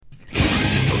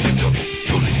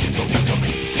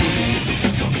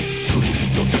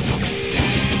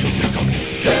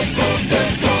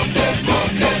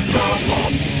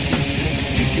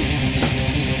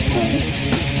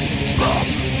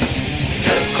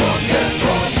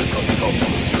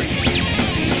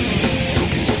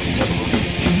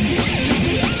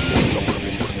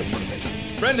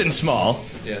Brendan Small,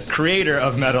 Yes. creator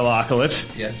of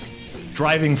Metalocalypse, Yes.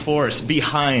 driving force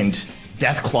behind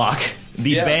Death Clock,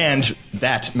 the band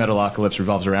that Metalocalypse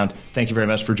revolves around. Thank you very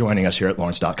much for joining us here at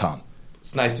Lawrence.com.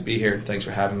 It's nice to be here. Thanks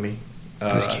for having me.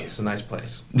 Thank you. It's a nice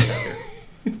place.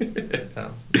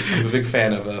 I'm a big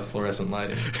fan of fluorescent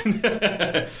lighting.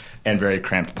 And very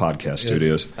cramped podcast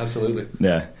studios. Absolutely.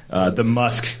 Yeah. The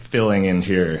musk filling in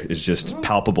here is just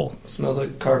palpable. It smells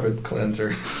like carpet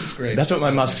cleanser. It's great. That's what my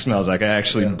musk smells like. I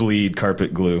actually bleed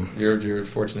carpet glue. You're a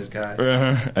fortunate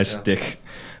guy. I stick.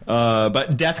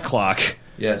 But Death Clock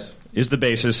Yes. is the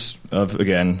basis of,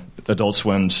 again, Adult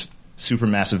Swim's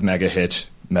supermassive mega hit,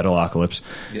 Metalocalypse.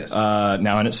 Yes.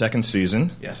 Now in its second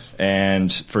season. Yes.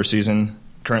 And first season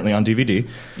currently on DVD.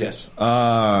 Yes.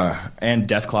 And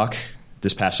Death Clock,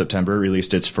 this past September,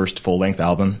 released its first full-length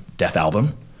album, Death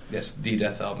Album. Yes. The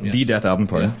Death Album. Yes. The Death Album,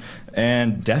 pardon. Yeah.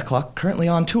 And Death Clock currently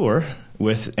on tour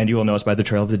with And You Will Know Us by the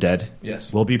Trail of the Dead.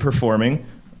 Yes. We'll be performing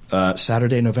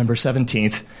Saturday, November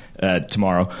 17th,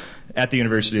 tomorrow, at the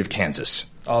University of Kansas.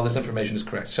 All this information is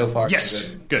correct. So far, Yes. so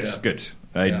Good. Yeah. Good.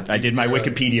 I did my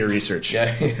Wikipedia research. Yeah.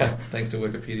 Thanks to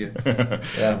Wikipedia.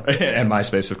 Yeah. And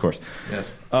MySpace, of course.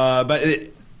 Yes. But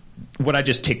what I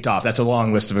just ticked off, that's a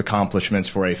long list of accomplishments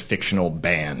for a fictional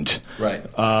band. Right.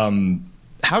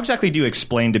 How exactly do you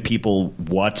explain to people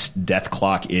what Death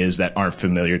Clock is that aren't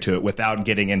familiar to it without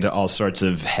getting into all sorts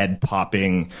of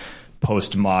head-popping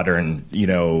postmodern,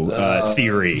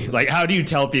 theory? Like, how do you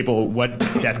tell people what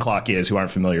Death Clock is who aren't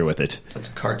familiar with it? It's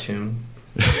a cartoon.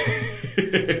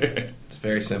 It's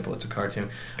very simple. It's a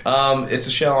cartoon. It's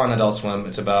a show on Adult Swim.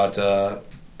 It's about a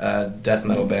death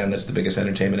metal band that's the biggest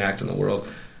entertainment act in the world.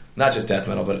 Not just death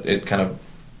metal, but it kind of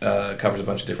covers a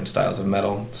bunch of different styles of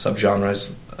metal,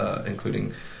 subgenres,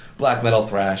 including black metal,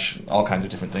 thrash, all kinds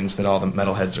of different things that all the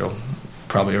metalheads are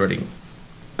probably already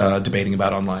debating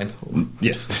about online.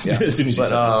 Yes, Yeah. as soon as you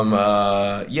said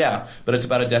that. But it's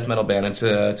about a death metal band. It's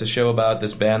a show about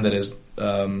this band that is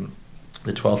the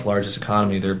 12th largest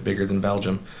economy. They're bigger than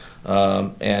Belgium,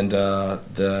 and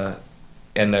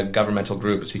a governmental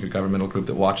group, a secret governmental group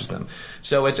that watches them.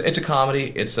 So it's a comedy.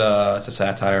 It's a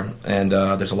satire, and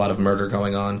there's a lot of murder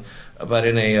going on, but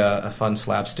in a fun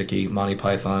slapsticky Monty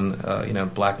Python,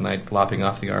 Black Knight lopping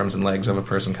off the arms and legs of a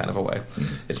person kind of a way.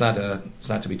 Mm-hmm. It's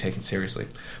not to be taken seriously.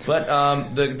 But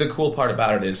the cool part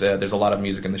about it is there's a lot of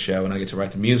music in the show, and I get to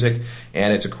write the music,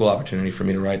 and it's a cool opportunity for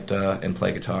me to write and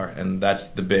play guitar, and that's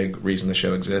the big reason the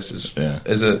show exists.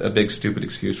 Is a big stupid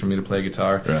excuse for me to play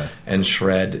guitar and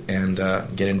shred and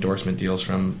get endorsement deals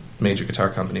from major guitar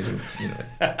companies, and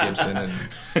Gibson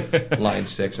and Line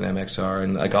 6 and MXR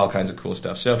and like all kinds of cool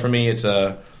stuff. So for me, it's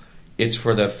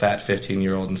for the fat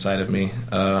 15-year-old inside of me.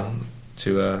 That's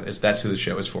who the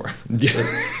show is for.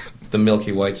 The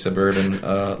milky white suburban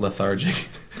lethargic,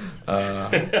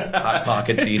 hot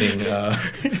pockets eating,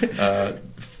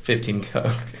 15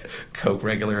 Coke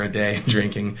regular a day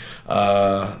drinking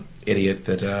idiot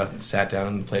that sat down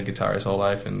and played guitar his whole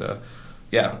life, and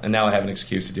and now I have an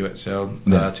excuse to do it. So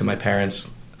to my parents,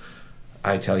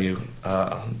 I tell you,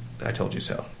 I told you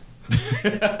so.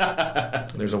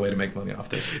 There's a way to make money off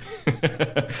this.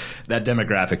 That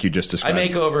demographic you just described. I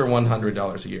make over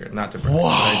 $100 a year, not to brag.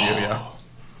 Whoa.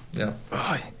 Yeah.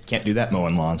 Oh, you can't do that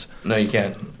mowing lawns. No, you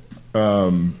can't.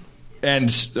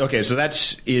 And okay, so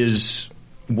that is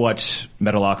what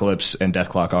Metalocalypse and Death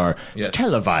Clock are. Yes.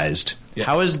 Televised. Yeah.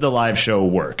 How does the live show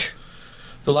work?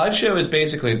 The live show is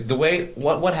basically the way.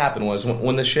 What happened was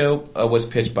when the show was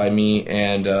pitched by me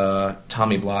and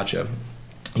Tommy Blacha.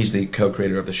 He's the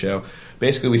co-creator of the show.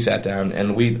 Basically, we sat down,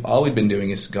 and all we'd been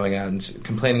doing is going out and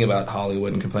complaining about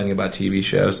Hollywood and complaining about TV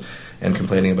shows and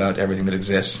complaining about everything that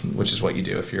exists, which is what you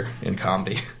do if you're in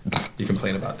comedy. You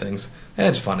complain about things, and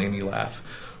it's funny, and you laugh.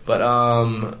 But,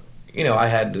 I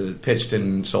had pitched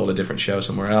and sold a different show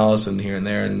somewhere else and here and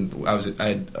there, and I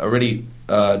had already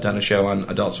done a show on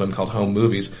Adult Swim called Home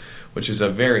Movies, which is a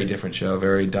very different show,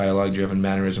 very dialogue-driven,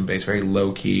 mannerism-based, very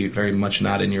low-key, very much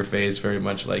not in your face, very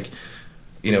much like...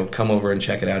 come over and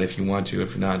check it out if you want to.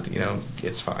 If not,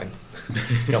 it's fine.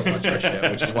 Don't watch our show,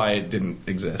 which is why it didn't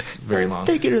exist very long.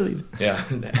 Take it or leave it. Yeah,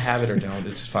 have it or don't.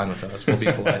 It's fine with us. We'll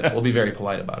be polite. We'll be very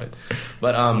polite about it.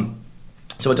 But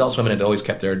so Adult Swim had always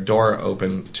kept their door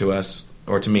open to us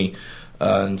or to me,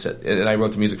 and I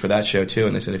wrote the music for that show too.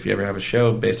 And they said, if you ever have a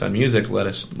show based on music, let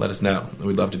us know.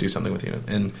 We'd love to do something with you.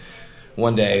 And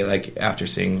one day, like after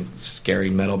seeing scary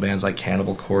metal bands like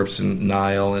Cannibal Corpse and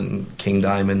Nile and King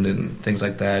Diamond and things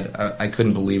like that, I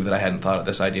couldn't believe that I hadn't thought of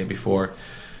this idea before.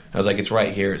 I was like, it's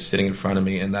right here, it's sitting in front of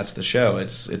me, and that's the show.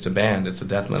 It's a band, it's a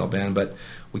death metal band, but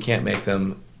we can't make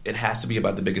them. It has to be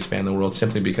about the biggest band in the world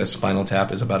simply because Spinal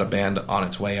Tap is about a band on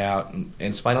its way out,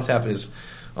 and Spinal Tap is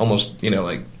almost,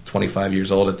 like 25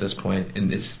 years old at this point,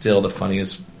 and it's still the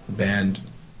funniest band.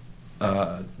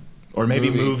 Or maybe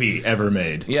movie ever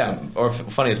made. Yeah, or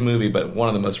funniest movie, but one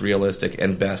of the most realistic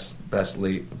and best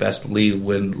Lee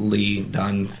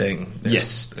done thing.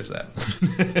 Yes. There's that.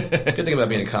 Good thing about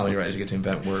being a comedy writer is you get to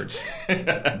invent words.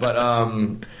 But,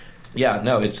 yeah,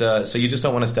 no, it's so you just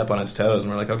don't want to step on its toes,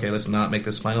 and we're like, okay, let's not make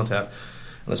this Spinal Tap,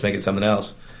 let's make it something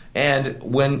else. And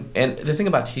the thing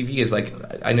about TV is, like,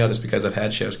 I know this because I've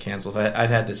had shows canceled. I've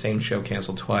had the same show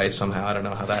canceled twice somehow. I don't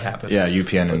know how that happened. Yeah,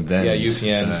 UPN and then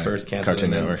UPN first canceled,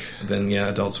 Cartoon and Network. Then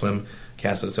Adult Swim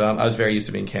canceled. So I was very used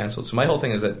to being canceled. So my whole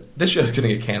thing is that this show's going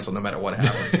to get canceled no matter what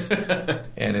happens,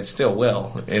 and it still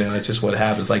will. It's just what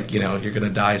happens. Like, you're going to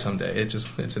die someday.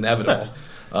 It's inevitable.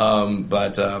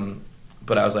 But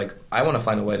I was like, I want to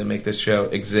find a way to make this show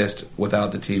exist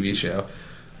without the TV show.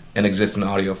 And exist in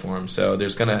audio form. So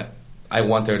I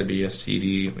want there to be a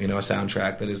CD, a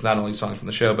soundtrack that is not only songs from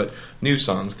the show, but new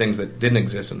songs, things that didn't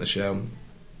exist in the show.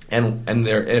 And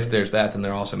if there's that, then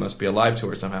there also must be a live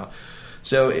tour somehow.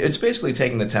 So it's basically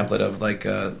taking the template of, like,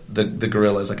 the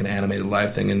Gorillaz, like an animated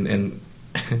live thing, and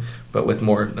but with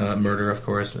more murder, of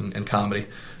course, and comedy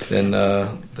than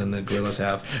the Gorillaz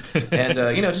have. And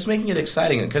just making it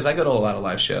exciting, because I go to a lot of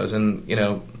live shows, and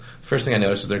first thing I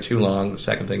notice is they're too long.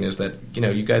 Second thing is that,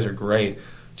 you guys are great.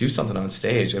 Do something on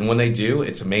stage. And when they do,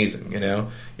 it's amazing,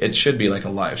 It should be like a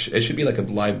live it should be like a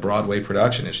live Broadway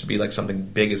production. It should be like something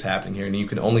big is happening here, and you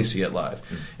can only see it live.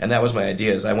 Mm-hmm. And that was my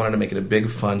idea, is I wanted to make it a big,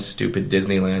 fun, stupid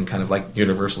Disneyland, kind of like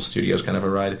Universal Studios kind of a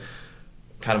ride,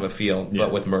 kind of a feel,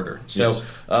 but with murder. So, yes.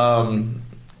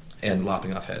 And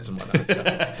lopping off heads and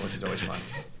whatnot, which is always fun.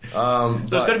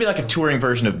 So it's going to be like a touring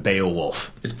version of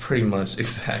Beowulf. It's pretty much,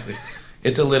 exactly.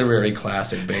 It's a literary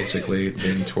classic, basically,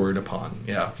 being toured upon.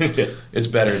 Yeah. Yes. It's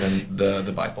better than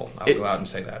the Bible. I'll go out and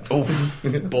say that. Oh,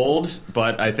 bold,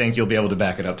 but I think you'll be able to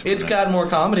back it up. It's got more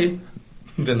comedy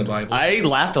than the Bible. I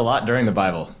laughed a lot during the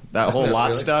Bible. That whole Lot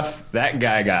really? Stuff, that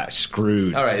guy got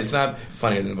screwed. All right, it's not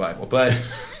funnier than the Bible, but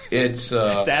it's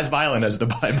as violent as the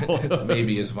Bible.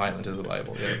 Maybe as violent as the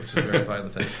Bible, yeah, which is a very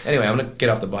violent thing. Anyway, I'm going to get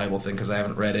off the Bible thing because I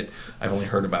haven't read it. I've only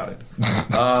heard about it.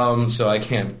 So I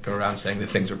can't go around saying that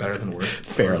things are better than worse.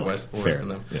 Fair. Worse Fair. than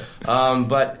them. Yeah.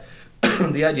 But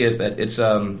the idea is that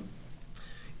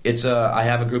I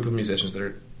have a group of musicians that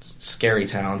are scary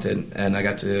talented, and I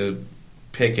got to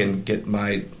pick and get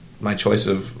my choice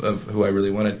of who I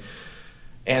really wanted.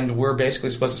 And we're basically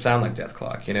supposed to sound like Death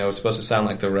Clock. It's supposed to sound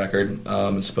like the record.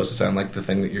 It's supposed to sound like the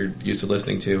thing that you're used to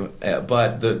listening to.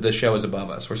 But the show is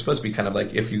above us. We're supposed to be kind of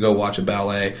like, if you go watch a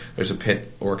ballet, there's a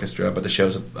pit orchestra, but the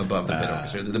show's above the pit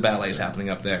orchestra. The ballet is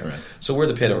happening up there. Right. So we're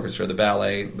the pit orchestra. The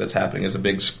ballet that's happening is a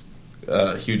big,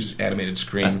 huge animated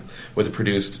screen with a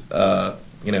produced,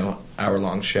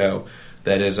 hour-long show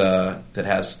that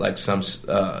has like some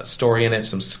story in it,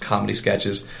 some comedy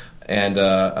sketches, and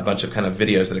a bunch of kind of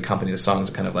videos that accompany the songs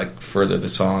that kind of like further the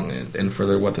song and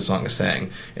further what the song is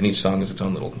saying. And each song is its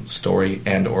own little story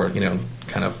and or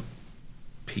kind of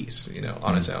piece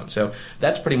on its own. So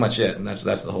that's pretty much it, and that's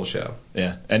the whole show.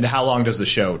 Yeah. And how long does the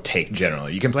show take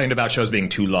generally? You complained about shows being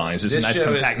too long. Is this a nice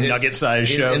compact nugget-sized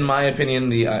show? In my opinion,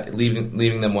 the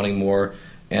leaving them wanting more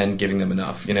and giving them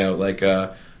enough.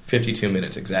 52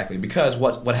 minutes exactly, because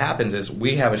what happens is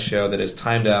we have a show that is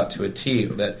timed out to a T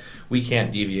that we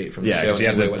can't deviate from the show. Yeah, because you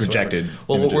have the projected.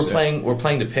 Well, we're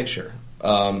playing to picture.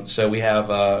 So we have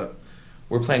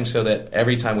we're playing so that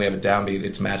every time we have a downbeat,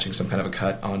 it's matching some kind of a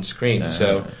cut on screen.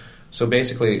 So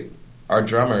basically, our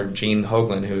drummer Gene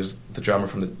Hoglan, who's the drummer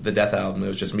from the Death album, it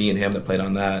was just me and him that played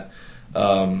on that.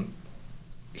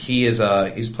 He's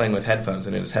playing with headphones,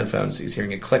 and in his headphones he's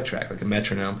hearing a click track, like a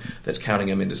metronome, that's counting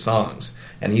him into songs.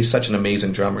 And he's such an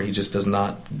amazing drummer, he just does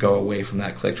not go away from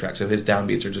that click track. So his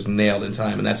downbeats are just nailed in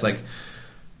time, and that's like,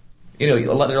 there are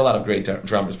a lot of great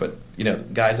drummers, but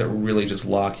guys that really just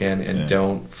lock in and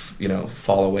don't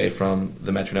fall away from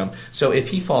the metronome. So if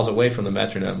he falls away from the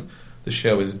metronome, the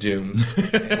show is doomed,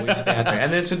 and we stand there.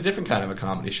 And then it's a different kind of a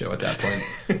comedy show at that point.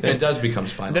 Then it does become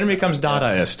Spinal Tap. Then it becomes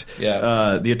Dadaist.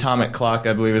 Yeah. The Atomic Clock,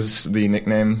 I believe, is the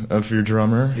nickname of your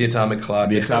drummer. The Atomic Clock.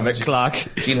 The Atomic Clock.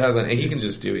 Gene Hoglan, he can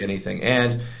just do anything.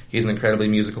 And he's an incredibly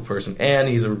musical person, and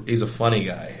he's a funny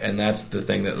guy. And that's the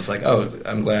thing that was like, oh,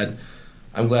 I'm glad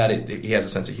he has a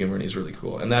sense of humor, and he's really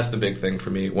cool. And that's the big thing for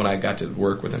me when I got to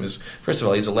work with him is, first of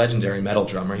all, he's a legendary metal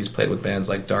drummer. He's played with bands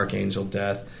like Dark Angel,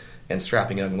 Death, and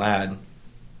Strapping Young Lad,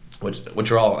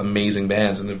 which are all amazing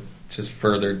bands and have just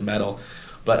furthered metal.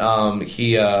 But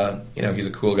he's a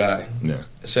cool guy. Yeah.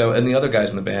 So, and the other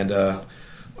guys in the band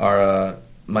are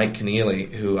Mike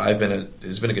Keneally, who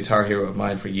has been a guitar hero of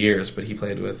mine for years, but he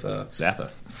played with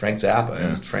Zappa. Frank Zappa,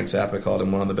 and Frank Zappa called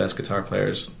him one of the best guitar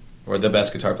players, or the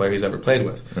best guitar player he's ever played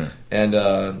with.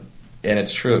 And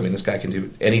it's true. I mean, this guy can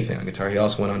do anything on guitar. He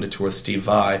also went on to tour with Steve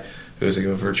Vai, who is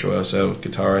a virtuoso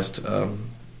guitarist,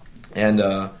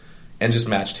 and just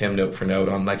matched him note for note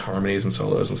on like harmonies and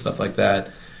solos and stuff like that.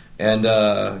 And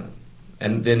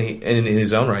then in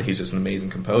his own right, he's just an amazing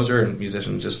composer and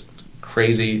musician, just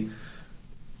crazy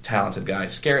talented guy,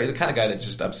 scary, the kind of guy that's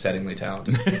just upsettingly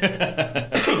talented.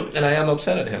 And I am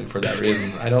upset at him for that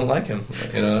reason. I don't like him.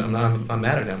 I'm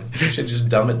mad at him. He should just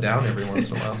dumb it down every once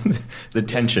in a while. the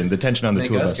tension on the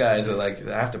two of us. Guys are like,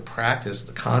 I have to practice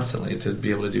constantly to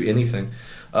be able to do anything.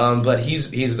 But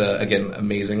he's again,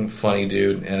 amazing, funny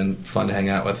dude, and fun to hang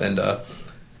out with. And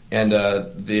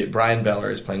the Brian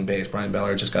Beller is playing bass. Brian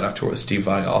Beller just got off tour with Steve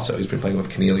Vai also. He's been playing with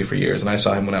Keneally for years, and I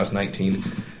saw him when I was 19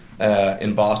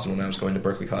 in Boston when I was going to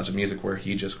Berklee College of Music, where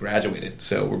he just graduated.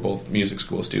 So we're both music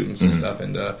school students and stuff,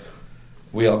 and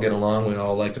we all get along. We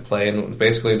all like to play, and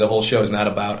basically the whole show is not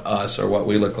about us or what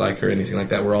we look like or anything like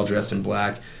that. We're all dressed in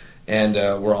black, and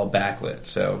we're all backlit,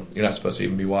 so you're not supposed to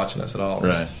even be watching us at all.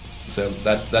 Right. So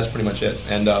that's pretty much it,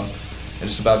 and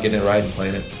just about getting it right and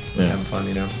playing it, and having fun.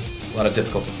 A lot of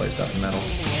difficult to play stuff in metal.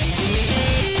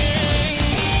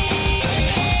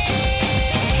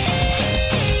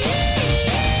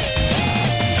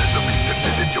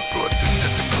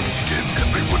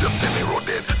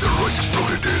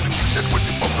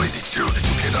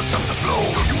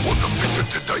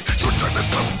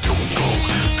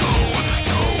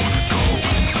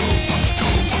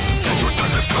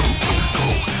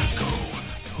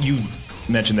 You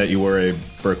mentioned that you were a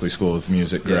Berklee School of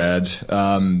Music grad.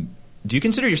 Do you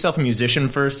consider yourself a musician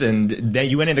first, and then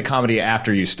you went into comedy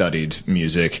after you studied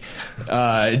music?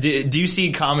 Do you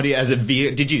see comedy as a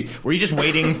were you just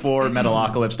waiting for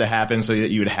Metalocalypse to happen so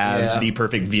that you would have the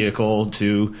perfect vehicle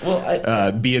to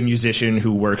be a musician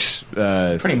who works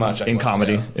pretty much in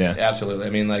comedy? So. Yeah, absolutely. I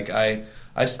mean, like I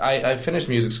finished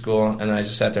music school, and I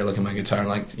just sat there looking at my guitar and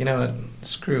like, you know what,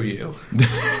 screw you.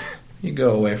 You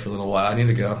go away for a little while. I need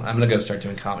to go. I'm going to go start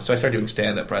doing comedy. So I started doing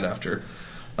stand-up right after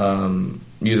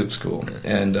music school,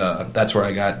 and that's where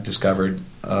I got discovered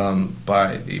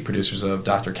by the producers of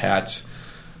Dr. Katz,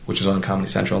 which was on Comedy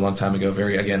Central a long time ago.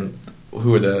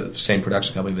 Who are the same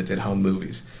production company that did home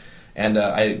movies, and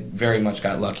I very much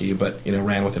got lucky, but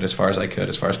ran with it as far as I could.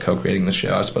 As far as co-creating the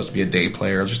show, I was supposed to be a day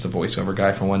player, I was just a voiceover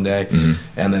guy for one day,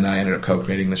 and then I ended up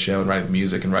co-creating the show and writing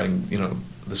music and writing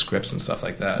the scripts and stuff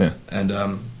like that, and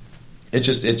it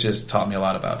just taught me a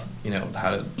lot about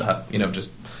how to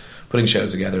just putting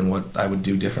shows together and what I would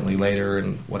do differently later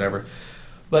and whatever.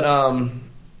 But I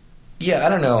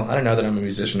don't know that I'm a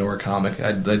musician or a comic.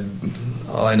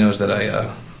 All I know is that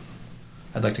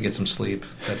I'd like to get some sleep.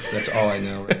 That's all I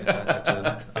know right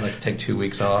now. I'd like to take 2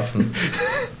 weeks off and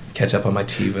catch up on my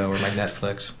TiVo or my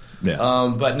Netflix.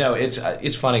 Yeah. But no, it's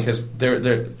funny because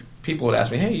there people would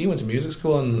ask me, "Hey, you went to music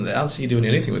school, and I don't see you doing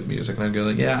anything with music." And I'd go,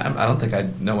 "Yeah, I don't think I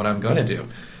know what I'm going to do.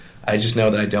 I just know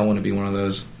that I don't want to be one of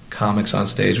those comics on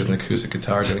stage with an acoustic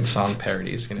guitar doing song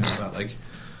parodies, about like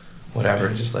whatever,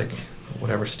 just like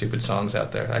whatever stupid songs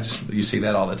out there. You see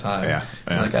that all the time. Yeah.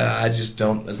 Like I just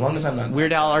don't. As long as I'm not.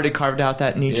 Weird Al already carved out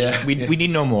that niche. Yeah, we need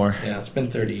no more. Yeah, it's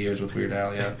been 30 years with Weird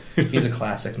Al. Yeah, he's a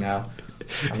classic now.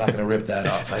 I'm not going to rip that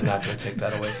off. I'm not going to take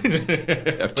that away from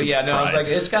him. But yeah, no, I was like,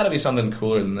 it's got to be something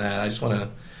cooler than that. I just want to.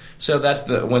 So that's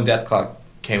when Death Clock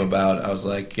came about. I was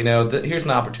like, here's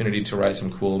an opportunity to write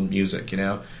some cool music.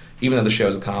 Even though the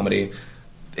show's a comedy,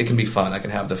 it can be fun. I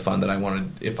can have the fun that I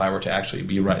wanted if I were to actually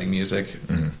be writing music.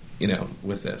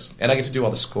 With this, and I get to do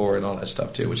all the score and all that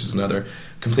stuff too, which is another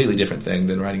completely different thing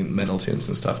than writing metal tunes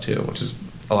and stuff too, which is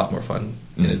a lot more fun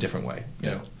in a different way.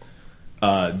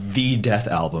 The Death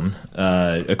album,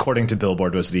 according to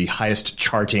Billboard, was the highest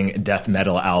charting death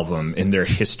metal album in their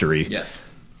history. Yes.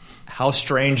 How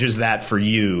strange is that for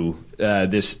you,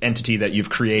 this entity that you've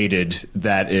created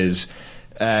that is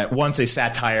once a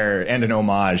satire and an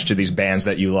homage to these bands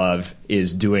that you love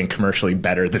is doing commercially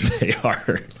better than they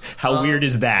are? How weird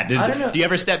is that? I don't know. Do you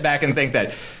ever step back and think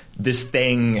that this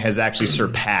thing has actually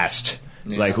surpassed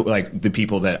like the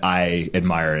people that I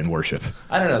admire and worship?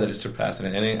 I don't know that it's surpassing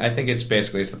it. And I think it's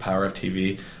the power of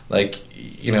TV. Like,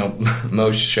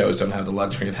 most shows don't have the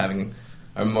luxury of having,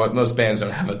 or most bands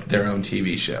don't have their own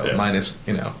TV show, minus,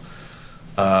 Gem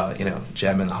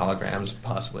and the Holograms,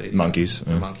 possibly. Monkeys.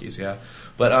 Monkeys, yeah.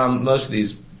 But most of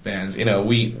these bands, it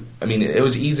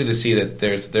was easy to see that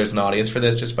there's an audience for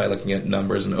this just by looking at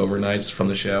numbers and overnights from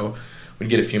the show. We'd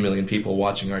get a few million people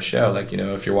watching our show. Like,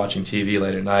 if you're watching TV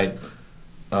late at night,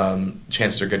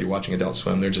 chances are good you're watching Adult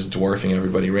Swim. They're just dwarfing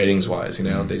everybody ratings wise. You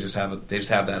know, they just have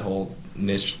that whole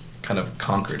niche kind of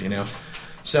conquered. You know,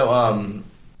 so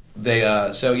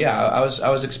so yeah, I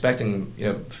was expecting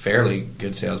fairly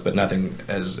good sales, but nothing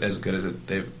as good as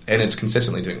and it's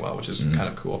consistently doing well, which is kind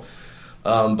of cool.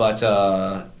 But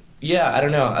yeah, I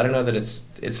don't know that it's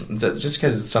just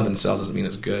because something sells doesn't mean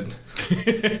it's good.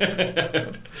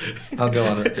 I'll go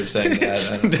on record saying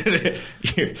that.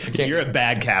 You're a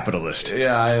bad capitalist.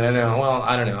 Yeah, I know. Well,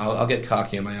 I don't know. I'll get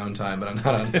cocky in my own time, but I'm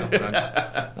not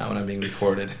when I'm being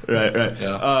recorded. Right.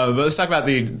 Yeah. But let's talk about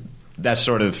that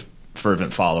sort of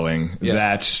fervent following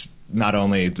that not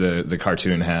only the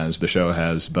cartoon has, the show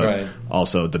has, but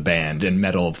also the band and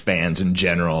metal fans in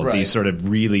general. These sort of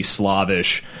really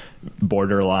Slavish,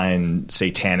 borderline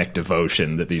satanic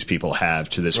devotion that these people have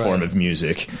to this form of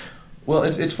music. Well,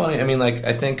 it's funny. I mean, like,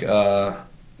 I think the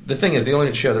thing is, the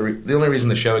only reason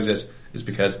the show exists is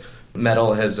because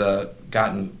metal has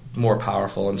gotten more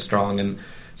powerful and strong and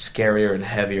scarier and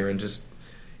heavier, and it's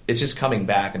just coming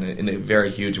back in a very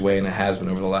huge way, and it has been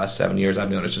over the last 7 years. I've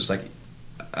noticed, just like,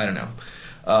 I don't know.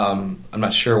 I'm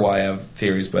not sure why I have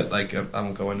theories, but like I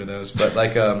won't go into those. But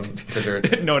like,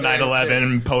 because no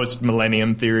 9/11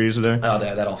 post-millennium theories there. Oh,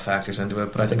 that all factors into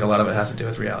it. But I think a lot of it has to do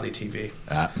with reality TV.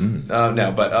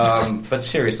 No, but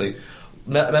seriously,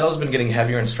 metal's been getting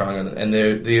heavier and stronger, and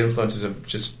the influences of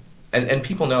just and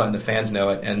people know it, and the fans know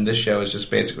it, and this show is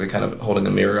just basically kind of holding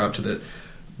a mirror up to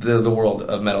the world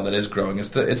of metal that is growing. It's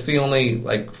the only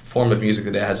like form of music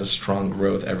that has a strong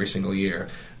growth every single year.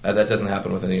 That doesn't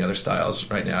happen with any other styles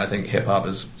right now. I think hip hop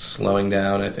is slowing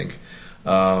down. I think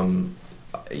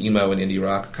emo and indie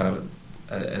rock are kind of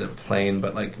at a plane,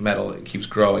 but like metal, it keeps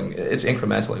growing. It's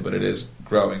incrementally, but it is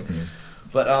growing. Mm-hmm.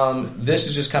 But this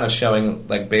is just kind of showing,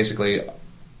 like, basically,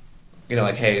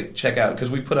 like, hey, check out, because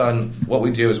we put on, what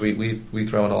we do is we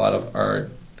throw in a lot of our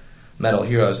metal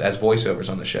heroes as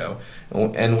voiceovers on the show,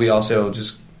 and we also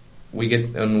just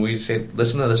we say,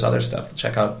 listen to this other stuff,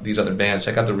 check out these other bands,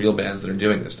 check out the real bands that are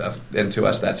doing this stuff, and to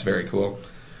us that's very cool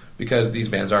because these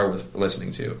bands are worth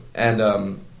listening to, and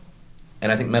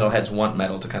I think metalheads want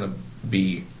metal to kind of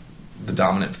be the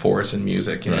dominant force in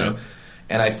music, you know,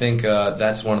 and I think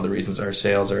that's one of the reasons our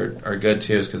sales are good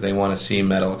too, is because they want to see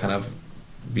metal kind of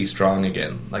be strong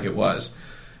again like it was.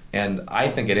 And I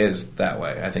think it is that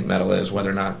way. I think metal is, whether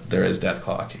or not there is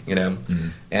Deathclock, Mm-hmm.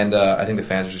 And I think the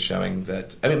fans are just showing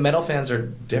that. I mean, metal fans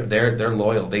they're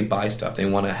loyal. They buy stuff. They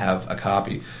want to have a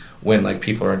copy. When like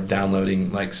people are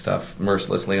downloading like stuff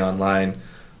mercilessly online,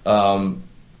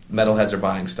 metalheads are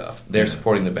buying stuff. They're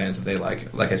supporting the bands that they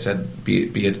like. Like I said, be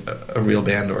it a real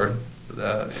band or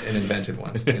an invented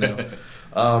one.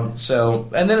 So,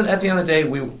 and then at the end of the day,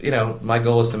 my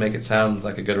goal is to make it sound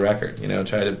like a good record. I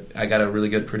got a really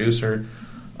good producer,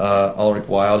 Ulrich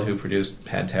Wild, who produced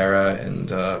Pantera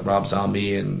and Rob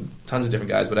Zombie and tons of different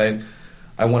guys. But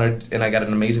I wanted, and I got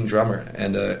an amazing drummer,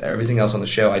 and everything else on the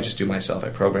show I just do myself. I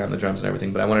program the drums and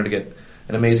everything. But I wanted to get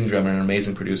an amazing drummer and an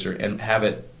amazing producer and have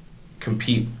it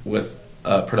compete with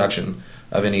production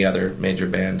of any other major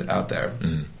band out there.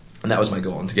 Mm. And that was my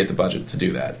goal, and to get the budget to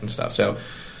do that and stuff.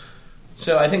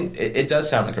 So I think it does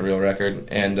sound like a real record,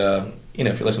 and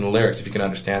if you listen to the lyrics, if you can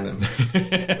understand them,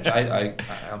 which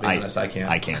I'll be honest, I can't.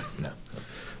 I can't. No.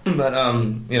 But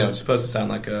it's supposed to sound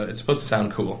like it's supposed to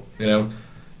sound cool,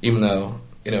 even though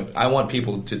I want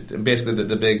people to basically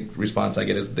the big response I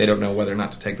get is they don't know whether or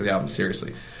not to take the album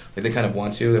seriously. Like they kind of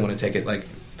want to, they want to take it like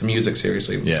the music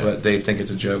seriously, but they think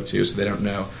it's a joke too, so they don't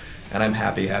know. And I'm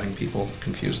happy having people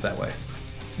confused that way.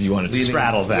 You wanted to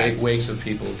straddle that. Wakes of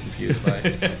people confused by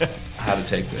how to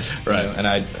take this, right?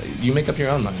 And you make up your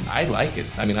own mind. I like it.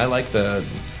 I mean, I like the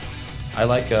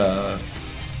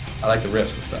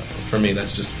riffs and stuff. For me,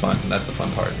 that's just fun. That's the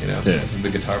fun part, That's the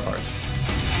guitar parts.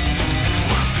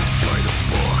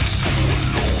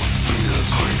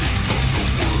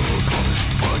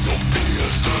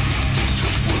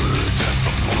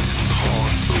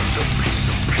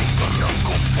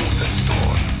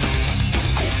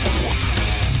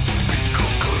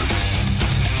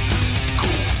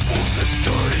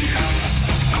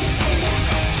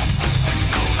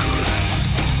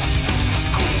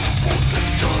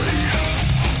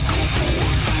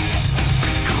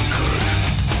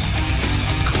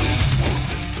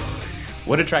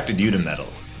 What attracted you to metal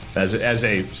as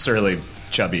a surly,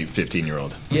 chubby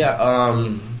 15-year-old? Yeah,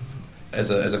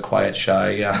 as a quiet,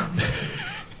 shy,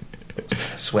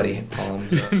 sweaty palmed,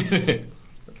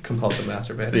 compulsive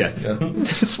masturbator. Yeah.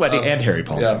 Sweaty and hairy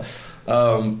palmed. Yeah,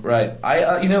 right.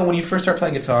 I when you first start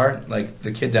playing guitar, like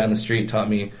the kid down the street taught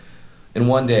me in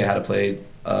one day how to play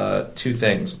two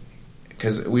things: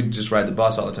 because we just ride the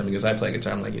bus all the time. He goes, I play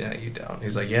guitar. I'm like, yeah, you don't.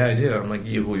 He's like, yeah, I do. I'm like,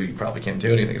 you probably can't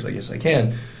do anything. He's like, yes, I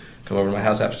can. Come over to my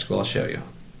house after school, I'll show you.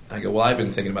 And I go, well, I've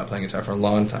been thinking about playing guitar for a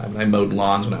long time. And I mowed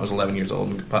lawns when I was 11 years old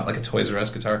and bought like a Toys R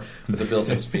Us guitar with a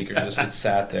built-in speaker and just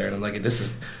sat there. And I'm like,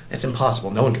 it's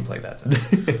impossible. No one can play that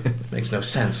thing. It makes no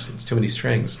sense. It's too many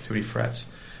strings, too many frets.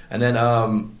 And then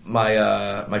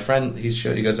my friend,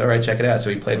 he goes, all right, check it out.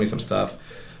 So he played me some stuff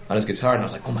on his guitar, and I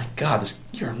was like, oh my God,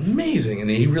 you're amazing. And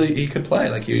he could play.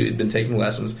 Like, he had been taking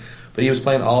lessons, but he was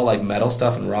playing all like metal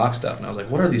stuff and rock stuff. And I was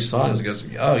like, what are these songs? He goes,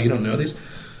 oh, you don't know these?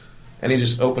 And he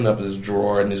just opened up his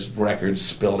drawer, and his records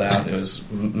spilled out. And it was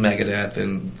Megadeth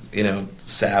and,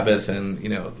 Sabbath and,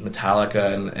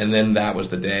 Metallica. And then that was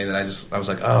the day that I was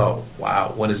like, oh,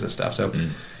 wow, what is this stuff? So he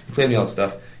played me all this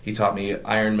stuff. He taught me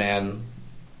Iron Man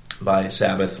by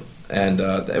Sabbath, and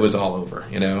it was all over,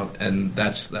 And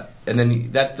that's that. And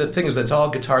then that's the thing, is that's all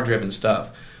guitar-driven stuff.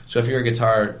 So if you're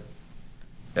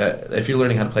if you're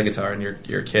learning how to play guitar and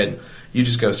you're a kid, you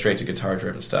just go straight to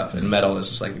guitar-driven stuff. And metal is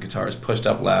just like the guitar is pushed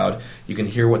up loud. You can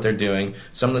hear what they're doing.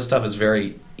 Some of the stuff is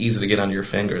very easy to get under your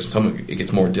fingers. Some of it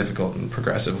gets more difficult and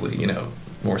progressively,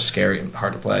 more scary and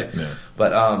hard to play. Yeah.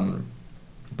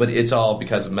 But it's all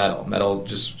because of metal. Metal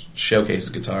just showcases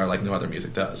guitar like no other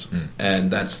music does.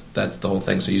 And that's the whole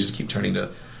thing. So you just keep turning to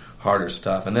harder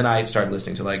stuff. And then I started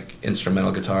listening to like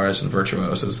instrumental guitarists and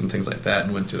virtuosos and things like that,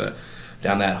 and went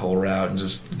down that whole route and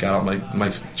just got all my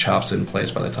chops in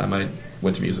place by the time I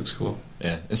went to music school.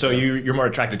 Yeah. And so you're more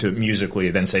attracted to it musically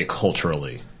than, say,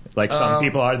 culturally. Like some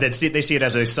people are, they see it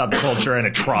as a subculture and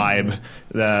a tribe,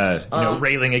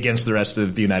 railing against the rest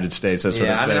of the United States, that sort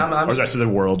of thing, or the rest of the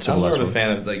world. I'm more of a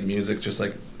fan of like music, just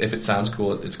like if it sounds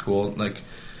cool, it's cool. Like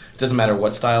it doesn't matter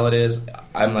what style it is.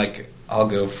 I'm like, I'll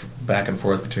go back and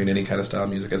forth between any kind of style of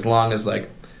music as long as like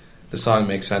the song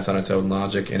makes sense on its own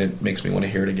logic and it makes me want to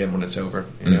hear it again when it's over.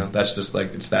 That's just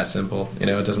like, it's that simple. It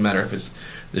doesn't matter if it's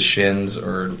the Shins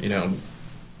or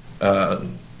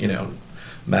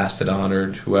Mastodon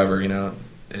or whoever,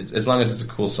 as long as it's a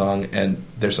cool song and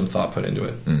there's some thought put into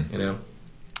it, Do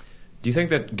you think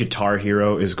that Guitar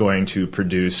Hero is going to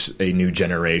produce a new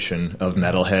generation of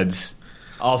metalheads?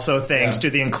 Also thanks to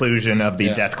the inclusion of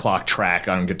the Death Clock track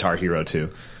on Guitar Hero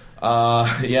 2.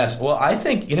 Yes. Well, I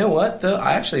think, you know what, though?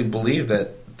 I actually believe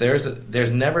that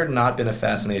there's never not been a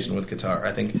fascination with guitar.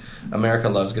 I think America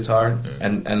loves guitar,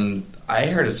 and I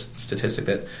heard a statistic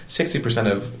that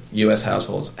 60% of U.S.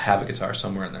 households have a guitar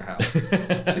somewhere in their house.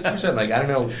 60%, like, I don't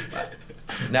know.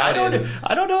 Nowadays,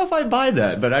 I don't know if I buy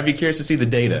that, but I'd be curious to see the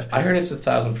data. I heard it's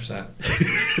 1,000%.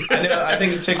 I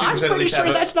think 60% I'm pretty at least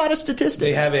sure that's not a statistic.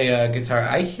 They have a guitar.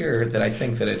 I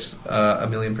think that it's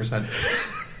 1,000,000%.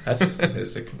 That's a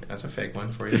statistic. That's a fake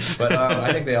one for you. But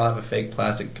I think they all have a fake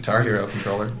plastic Guitar Hero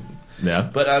controller. Yeah.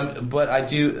 But I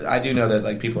do know that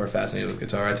like people are fascinated with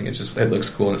guitar. I think it looks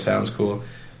cool and it sounds cool.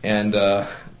 And now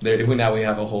we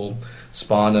have a whole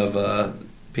spawn of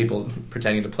people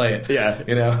pretending to play it.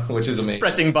 Yeah. Which is amazing.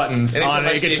 Pressing buttons on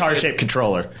a guitar-shaped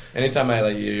controller. Anytime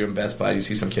you're in Best Buy, you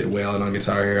see some kid wailing on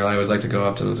Guitar Hero, I always like to go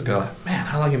up to them and go, man,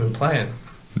 how long have you been playing?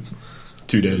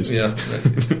 2 days. Yeah.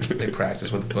 They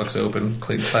practice with the books open.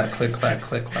 Click, clack, click, clack,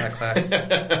 click, clack, clack.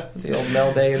 The old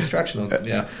Mel Day instructional.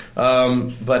 Yeah.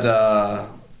 No,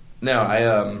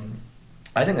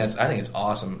 I think it's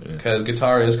awesome because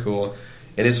guitar is cool.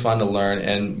 It is fun to learn,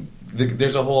 and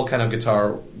there's a whole kind of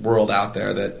guitar world out there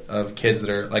of kids that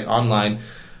are like online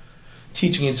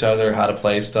teaching each other how to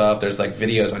play stuff. There's like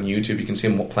videos on YouTube. You can see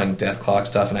them playing Death Clock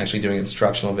stuff and actually doing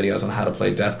instructional videos on how to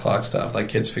play Death Clock stuff. Like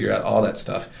kids figure out all that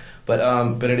stuff. But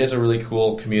it is a really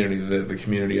cool community, the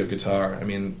community of guitar. I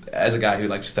mean, as a guy who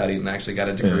like studied and actually got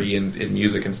a degree in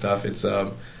music and stuff,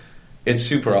 it's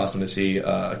super awesome to see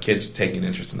kids taking an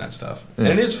interest in that stuff. And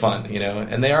it is fun,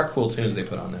 and they are cool tunes they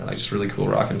put on there, like just really cool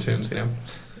rockin' tunes,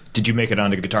 Did you make it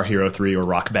onto Guitar Hero 3 or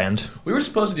Rock Band? We were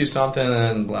supposed to do something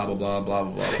and blah, blah, blah, blah,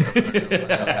 blah, blah. What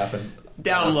happened.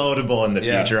 Downloadable in the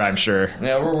future, I'm sure.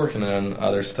 Yeah, we're working on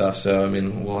other stuff, so, I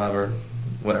mean, we'll have our...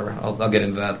 Whatever, I'll get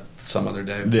into that some other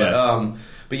day. Yeah.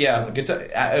 But yeah,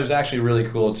 it was actually really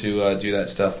cool to do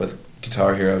that stuff with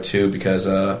Guitar Hero 2 because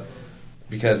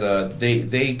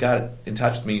they got in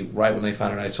touch with me right when they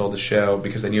found out I sold the show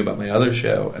because they knew about my other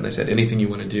show, and they said, anything you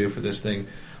want to do for this thing,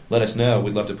 let us know.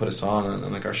 We'd love to put a song on.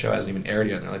 And like, our show hasn't even aired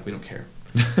yet. And they're like, we don't care.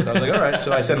 So I was like, all right.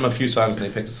 So I sent them a few songs, and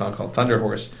they picked a song called Thunder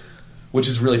Horse, which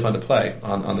is really fun to play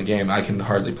on the game. I can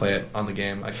hardly play it on the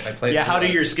game. I play. Yeah, how do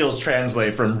your skills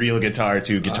translate from real guitar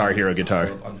to Guitar Hero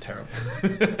guitar? I'm terrible.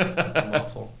 I'm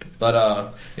awful.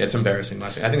 But it's embarrassing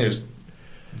watching. I think there's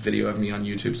video of me on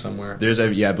YouTube somewhere. There's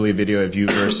I believe video of you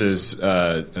versus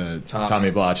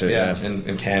Tommy Blotcha.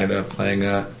 In Canada playing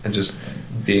and just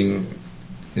being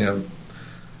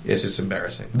it's just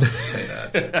embarrassing to say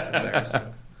that. It's embarrassing.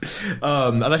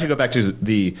 I'd like to go back to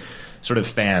the sort of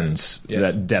fans Yes.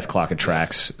 that Death Clock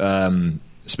attracts.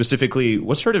 Specifically,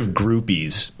 what sort of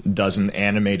groupies does an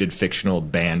animated fictional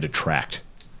band attract?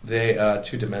 They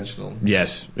two-dimensional.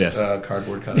 Yes.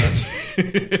 Cardboard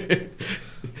cutouts.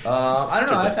 I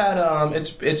don't know. I've had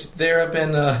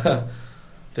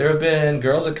there have been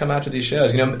girls that come out to these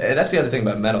shows. That's the other thing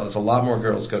about metal. It's a lot more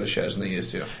girls go to shows than they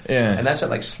used to. Yeah. And that's at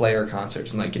like Slayer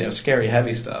concerts and scary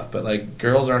heavy stuff. But like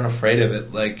girls aren't afraid of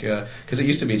it. Like because it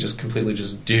used to be just completely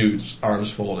just dudes,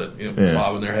 arms folded,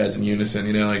 bobbing their heads in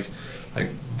unison. We're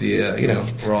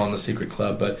all in the secret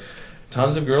club. But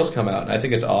tons of girls come out, and I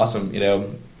think it's awesome.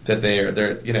 That they're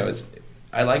it's.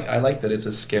 I like that it's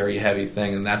a scary, heavy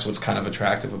thing, and that's what's kind of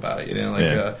attractive about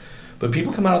it. But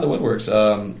people come out of the woodworks.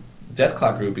 Death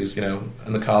Clock groupies,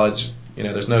 in the college,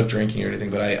 there's no drinking or anything,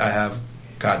 but I have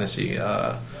gotten to see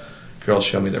girls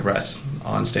show me their breasts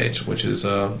on stage, which is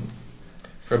for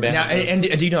a band. Now, and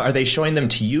do you know, are they showing them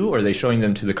to you, or are they showing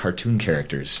them to the cartoon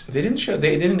characters? They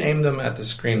didn't aim them at the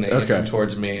screen. They aimed them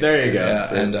towards me. There you go.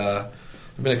 Yeah, and there've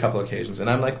been a couple occasions, and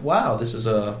I'm like, wow, this is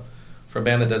for a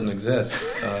band that doesn't exist.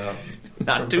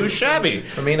 Not too shabby.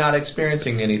 For me, not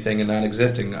experiencing anything and not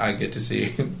existing, I get to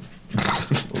see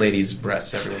ladies'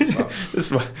 breasts every once in a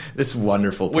while. This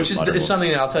wonderful, which is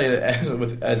something that I'll tell you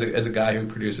as a guy who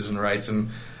produces and writes and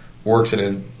works in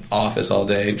an office all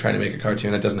day trying to make a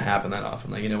cartoon. That doesn't happen that often.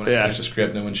 When I finish a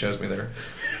script, no one shows me their.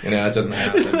 It doesn't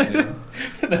happen.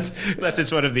 That's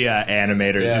just one of the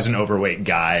animators who's an overweight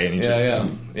guy, and he's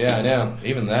I know.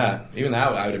 Even that,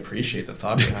 I would appreciate the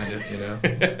thought behind it. Even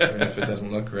if it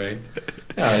doesn't look great.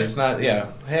 No, it's not.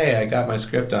 Yeah, hey, I got my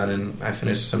script done and I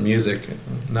finished some music.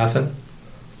 Nothing.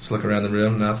 Just look around the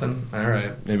room. Nothing. All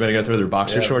right. Anybody got to throw their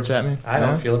boxer shorts at me? I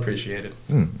don't feel appreciated.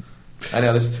 I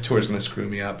know this tour's going to screw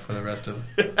me up for the rest of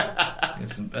it. I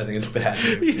think it's bad.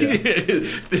 Yeah.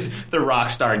 The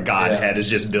rock star godhead is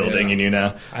just building,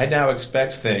 and I now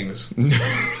expect things.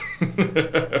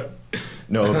 No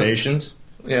ovations?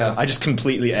 Yeah. I just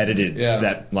completely edited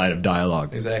that line of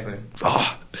dialogue. Exactly.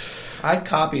 I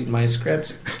copied my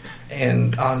script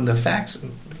and on the fax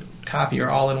copier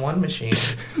all-in-one machine.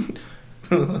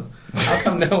 How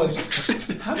come no one's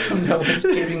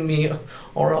giving me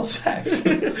oral sex?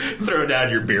 Throw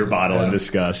down your beer bottle in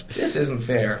disgust. This isn't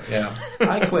fair. Yeah,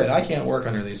 I quit. I can't work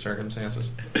under these circumstances.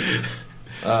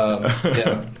 So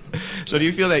do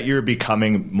you feel that you're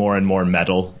becoming more and more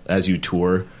metal as you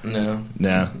tour? No.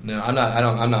 I'm not.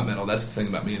 I'm not metal. That's the thing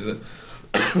about me is that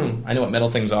I know what metal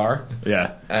things are.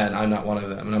 Yeah. And I'm not one of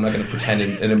them. And I'm not going to pretend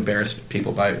and embarrass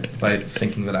people by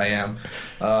thinking that I am.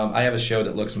 I have a show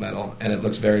that looks metal, and it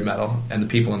looks very metal, and the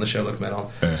people on the show look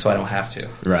metal, so I don't have to.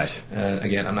 Right. And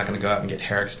again, I'm not going to go out and get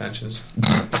hair extensions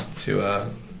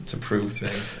to prove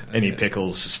things. Any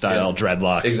Pickles style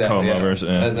dreadlock exactly, comb overs.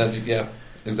 Yeah,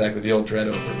 exactly. The old dread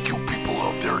over. You people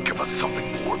out there give us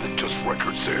something more than just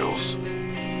record sales.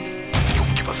 You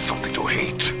give us something to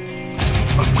hate.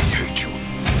 And we hate you.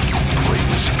 You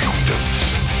brainless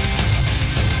mutants.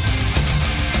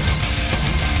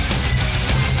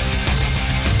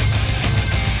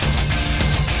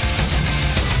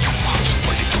 You watch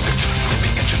like a unit,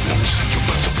 creeping engine rooms. You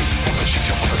must be on the sheet,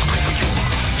 your mother's clean for you.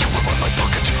 You live on my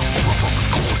pocket, overflow with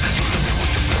gold. You live in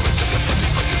with your parents and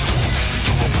everything by your soul.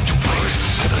 You open your eyes,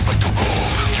 and I'd like to roll.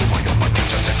 You lie on my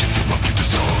couch, I'm taking you up, you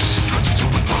just sauce. Dredging you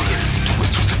with mine, to us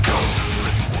to the go.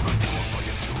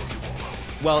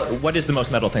 Well, what is the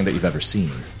most metal thing that you've ever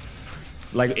seen?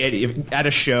 Like at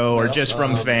a show or just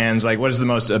from fans, like what is the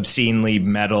most obscenely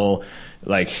metal,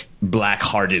 like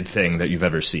black-hearted thing that you've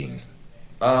ever seen?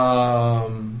 A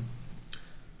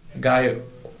guy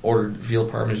ordered veal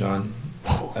parmesan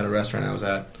at a restaurant I was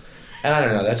at. And I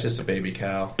don't know, that's just a baby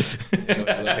cow. Look at it,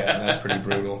 and that's pretty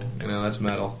brutal. That's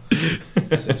metal.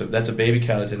 That's a baby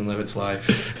cow that didn't live its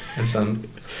life. And some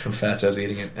fatso's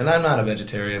eating it. And I'm not a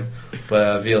vegetarian,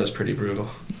 but veal is pretty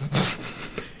brutal.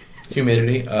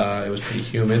 Humidity, it was pretty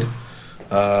humid in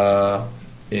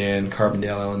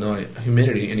Carbondale, Illinois.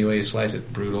 Humidity, any way you slice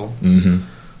it, brutal.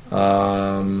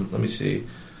 Mm-hmm. Let me see.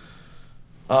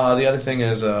 The other thing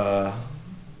is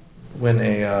when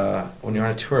you're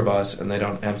on a tour bus and they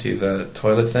don't empty the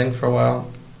toilet thing for a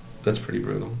while, that's pretty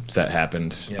brutal. That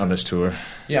happened on this tour?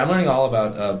 Yeah, I'm learning all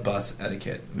about bus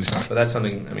etiquette. But that's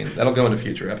something, that'll go into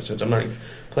future episodes. I'm learning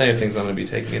plenty of things I'm going to be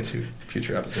taking into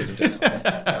future episodes of Death Clock.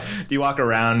 Yeah. Do you walk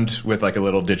around with like a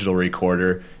little digital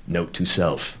recorder? Note to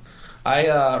self. I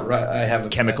have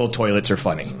chemical toilets are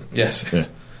funny. Yes. Yeah.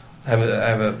 I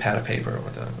have a pad of paper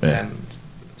with a pen,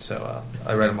 so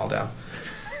I write them all down.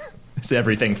 Is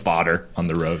everything fodder on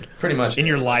the road? Pretty much. In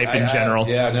your life in general?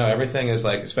 Yeah, no, everything is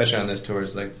like, especially on this tour,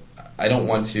 is like, I don't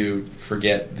want to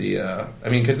forget the,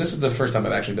 because this is the first time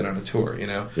I've actually been on a tour, you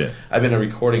know? Yeah. I've been a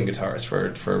recording guitarist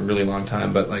for a really long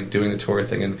time, but like doing the tour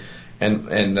thing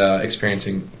and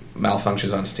experiencing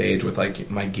malfunctions on stage with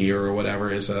like my gear or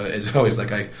whatever is always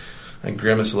like, I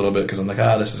grimace a little bit because I'm like,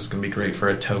 this is going to be great for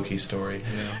a Toki story,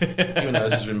 you know? Even though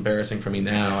this is embarrassing for me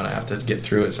now and I have to get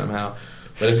through it somehow.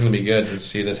 But it's going to be good to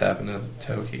see this happen to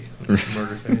Toki,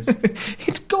 Murder Face.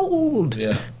 It's gold!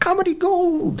 Yeah. Comedy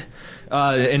gold!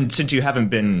 And since you haven't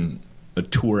been a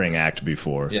touring act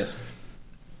before, Yes.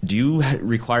 do you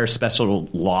require special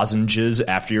lozenges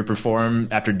after you perform,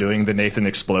 after doing the Nathan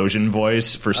Explosion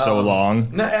voice for so long?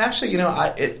 No, actually, you know,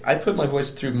 I put my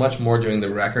voice through much more doing the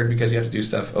record because you have to do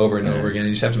stuff over and over again.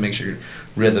 You just have to make sure your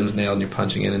rhythm's nailed and you're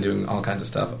punching in and doing all kinds of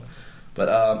stuff. But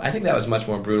I think that was much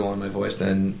more brutal on my voice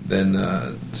than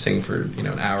singing for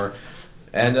an hour,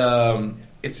 and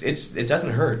it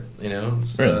doesn't hurt, you know.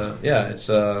 It's, Really?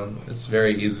 It's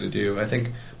very easy to do. I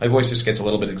think my voice just gets a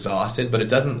little bit exhausted, but it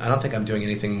doesn't. I don't think I'm doing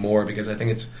anything more because I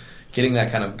think it's getting that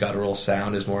kind of guttural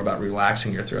sound is more about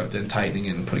relaxing your throat than tightening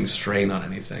it and putting strain on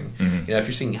anything. Mm-hmm. You know, if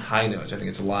you're singing high notes, I think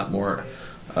it's a lot more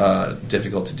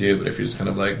difficult to do. But if you're just kind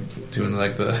of like doing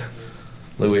like the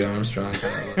Louis Armstrong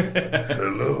kind of like,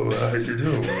 Hello, how you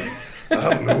doing?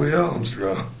 I'm Louis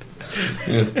Armstrong.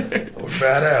 Or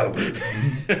Fat Albert.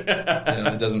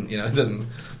 it doesn't.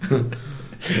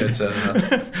 It's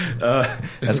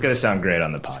That's going to sound great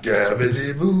on the podcast.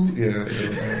 Scabbity boo.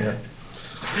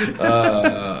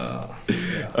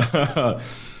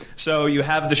 So you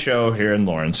have the show here in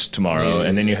Lawrence tomorrow,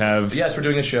 and then you have... Yes, we're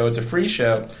doing a show. It's a free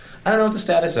show. I don't know what the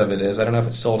status of it is. I don't know if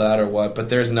it's sold out or what, but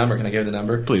there's a number. Can I give you the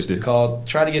number? Please do.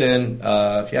 Try to get in.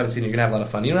 If you haven't seen it, you're going to have a lot of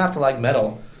fun. You don't have to like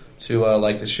metal to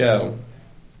like the show,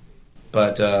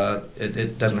 but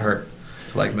it doesn't hurt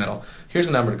to like metal. Here's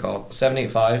the number to call: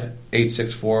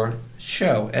 785-864-SHOW.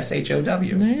 SHOW.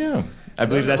 There you go. I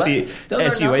believe that's the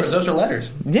SUA. Those are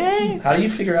letters. Yay! How do you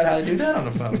figure out how to do that on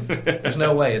the phone? There's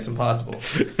no way. It's impossible.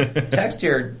 Text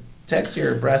your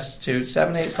breasts to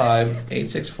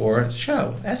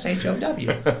 785-864-SHOW.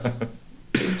 SHOW.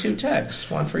 Two texts,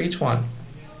 one for each one.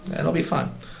 It'll be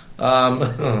fun.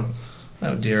 Oh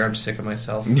dear, I'm sick of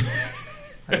myself.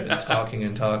 I've been talking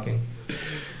and talking.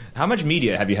 How much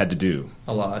media have you had to do?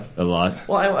 A lot. A lot?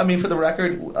 Well, I mean, for the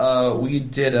record, we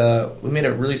made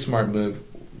a really smart move.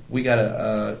 We got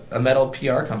a metal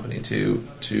PR company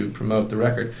to promote the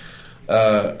record,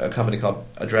 a company called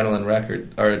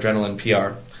Adrenaline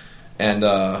PR, and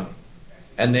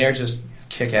they're just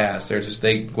kick ass.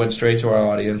 They went straight to our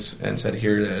audience and said,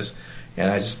 "Here it is," and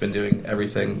I've just been doing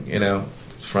everything,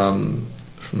 from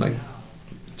like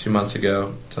 2 months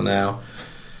ago till now,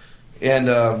 and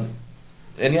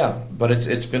yeah, but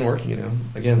it's been working.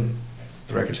 Again,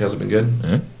 the record sales have been good.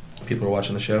 Mm-hmm. People are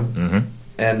watching the show, Mm-hmm.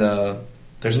 and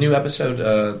there's a new episode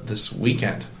this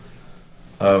weekend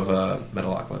of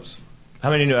Metalocalypse. How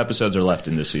many new episodes are left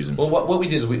in this season? Well, what we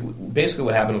did is basically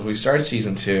what happened was we started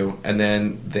season 2, and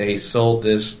then they sold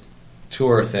this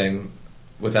tour thing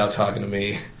without talking to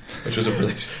me, which was a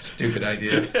really stupid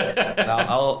idea.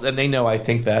 And they know I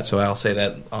think that, so I'll say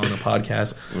that on the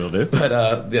podcast. Will do.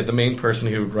 But the main person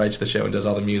who writes the show and does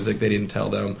all the music, they didn't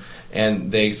tell them,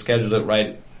 and they scheduled it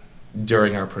right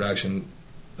during our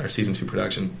season 2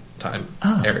 production time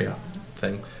area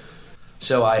thing.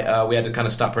 So we had to kind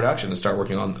of stop production and start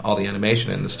working on all the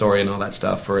animation and the story and all that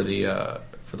stuff for the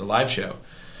live show.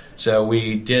 So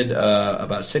we did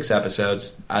about 6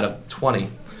 episodes out of 20,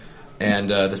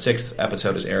 and the 6th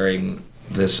episode is airing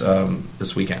this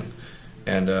weekend.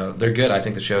 And they're good. I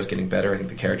think the show's getting better. I think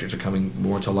the characters are coming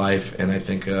more to life, and I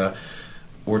think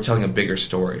we're telling a bigger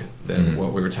story than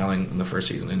what we were telling in the first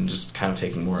season, and just kind of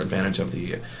taking more advantage of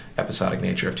the episodic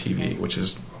nature of TV, which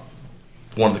is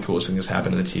one of the coolest things that's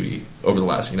happened in the TV over the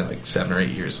last 7 or 8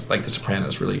 years. Like The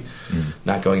Sopranos, really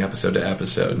not going episode to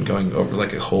episode and going over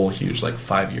like a whole huge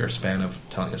 5-year span of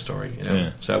telling a story.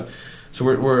 Yeah. So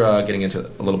we're getting into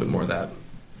a little bit more of that.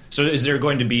 So is there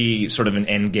going to be sort of an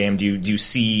end game? Do you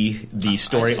see the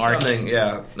story arc?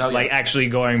 Yeah. No, actually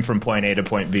going from point A to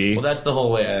point B? Well, that's the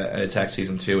whole way I attacked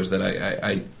season 2, is that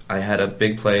I had a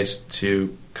big place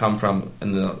to come from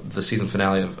in the season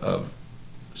finale of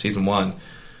season 1.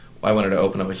 I wanted to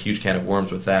open up a huge can of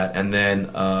worms with that, and then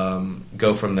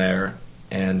go from there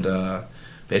and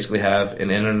basically have an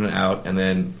in and an out, and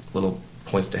then little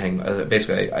points to hang.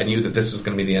 Basically, I knew that this was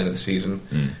going to be the end of the season,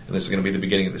 and this is going to be the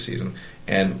beginning of the season.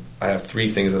 And I have 3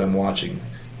 things that I'm watching,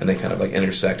 and they kind of like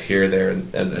intersect here, there,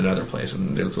 and another place.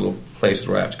 And there's little places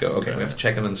where I have to go. Okay, we have to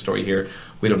check in on the story here.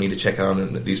 We don't need to check on it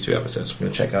in these 2 episodes. We're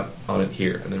going to check up on it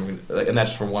here, and then we're gonna, and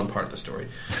that's for one part of the story.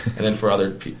 And then for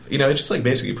other people, it's just like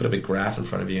basically you put a big graph in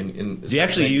front of you. And do you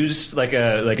actually use like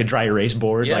a dry erase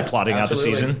board, like plotting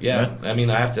absolutely. out the season? Yeah, I mean,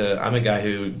 I'm a guy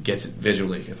who gets it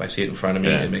visually. If I see it in front of me,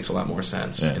 it makes a lot more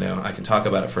sense. Yeah. I can talk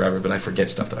about it forever, but I forget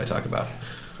stuff that I talk about.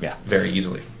 Yeah, very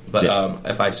easily. But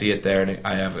if I see it there and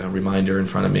I have a reminder in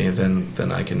front of me,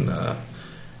 then I can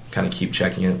kind of keep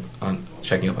checking up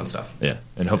on stuff. Yeah,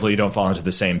 and hopefully you don't fall into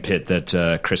the same pit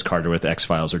that Chris Carter with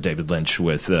X-Files or David Lynch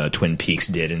with Twin Peaks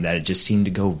did, in that it just seemed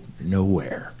to go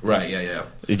nowhere. Right. Yeah.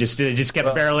 It just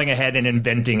kept barreling ahead and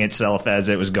inventing itself as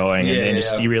it was going, and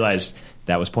then you realized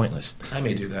that was pointless. I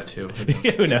may do that too.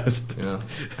 Who knows?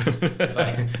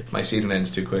 If my season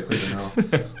ends too quickly, then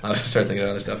I'll just start thinking of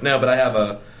other stuff. No, but I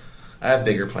have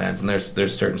bigger plans, and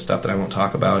there's certain stuff that I won't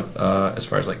talk about as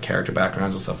far as like character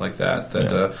backgrounds and stuff like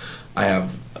that I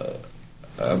have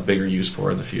a bigger use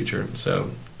for in the future. So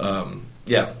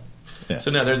yeah. So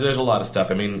no, there's a lot of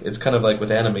stuff. I mean, it's kind of like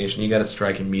with animation, you got to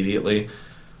strike immediately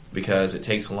because it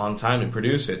takes a long time to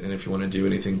produce it, and if you want to do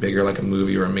anything bigger like a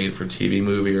movie or a made-for-TV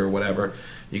movie or whatever,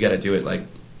 you got to do it like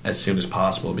as soon as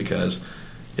possible, because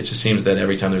it just seems that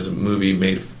every time there's a movie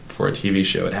made for a TV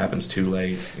show, it happens too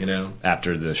late,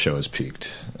 after the show has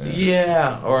peaked. Or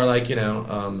like I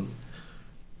don't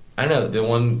know, the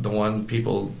one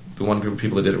group of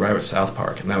people that did it right was South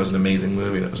Park, and that was an amazing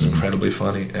movie that was incredibly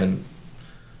funny, and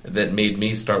that made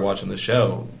me start watching the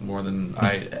show more than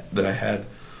I had,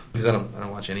 because I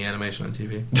don't watch any animation on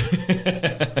TV.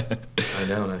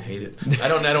 I hate it. I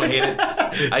don't hate it.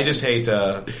 I just hate.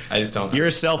 I just don't. You're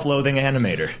a self-loathing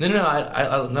animator. No.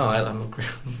 I'm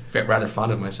rather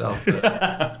fond of myself. But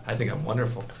I think I'm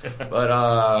wonderful.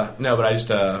 But no. But I just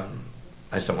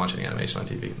don't watch any animation on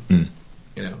TV. And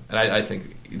I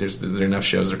think there are enough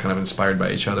shows that are kind of inspired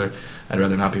by each other. I'd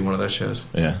rather not be one of those shows.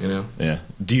 Yeah. Yeah.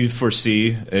 Do you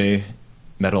foresee a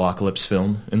Metalocalypse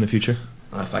film in the future?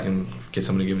 If I can get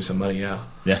somebody to give me some money, yeah.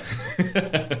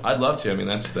 I'd love to. I mean,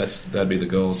 that'd be the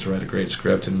goal, is to write a great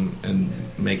script and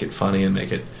make it funny and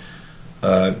make it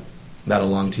not a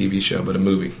long TV show, but a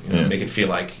movie. Make it feel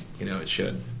like it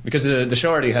should. Because the show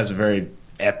already has a very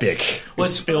epic,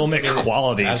 filmic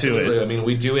quality absolutely. to it. I mean,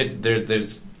 we do it.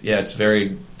 It's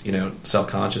very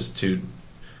self-conscious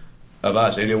of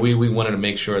us. We wanted to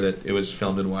make sure that it was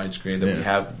filmed in widescreen, that we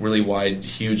have really wide,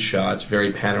 huge shots,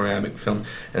 very panoramic film,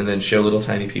 and then show little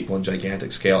tiny people in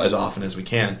gigantic scale as often as we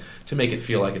can to make it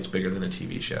feel like it's bigger than a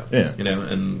TV show.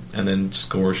 And then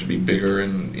score should be bigger,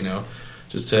 and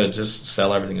just to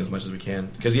sell everything as much as we can.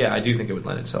 Because I do think it would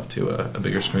lend itself to a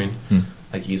bigger screen,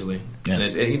 like easily. Yeah.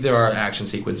 And there are action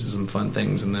sequences and fun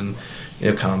things, and then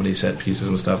comedy set pieces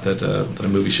and stuff that a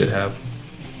movie should have.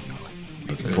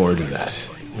 Looking forward to that.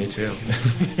 Me too. So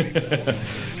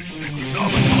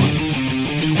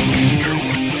please bear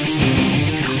with us.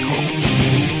 Here goes.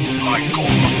 I call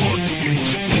upon the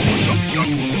ancient lords of the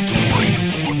underworld to bring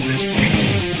forth this beast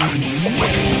and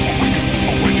awaken.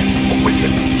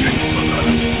 Take the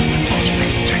land. It must be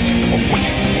taken.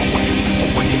 Awaken.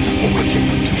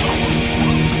 To our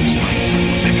world's slain and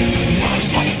forsaken.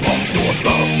 Rise up from your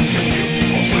lungs and give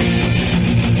your flame.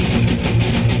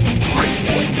 Break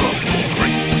forth from your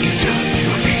great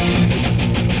eternity.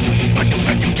 I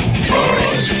command you to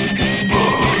rise.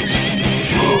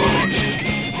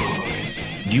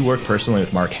 Do you work personally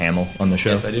with Mark Hamill on the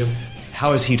show? Yes, I do.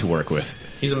 How is he to work with?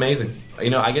 He's amazing.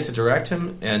 I get to direct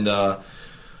him, and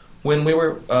when we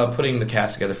were putting the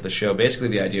cast together for the show, basically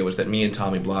the idea was that me and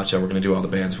Tommy Blotcha were going to do all the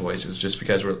band's voices, just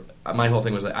because my whole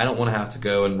thing was that I don't want to have to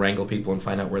go and wrangle people and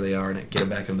find out where they are and get them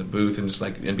back in the booth and just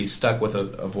and be stuck with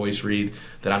a voice read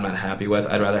that I'm not happy with.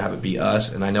 I'd rather have it be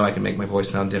us, and I know I can make my voice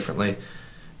sound differently.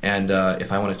 And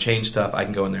if I want to change stuff, I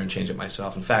can go in there and change it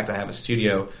myself. In fact, I have a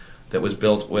studio that was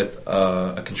built with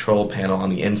a control panel on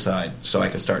the inside, so I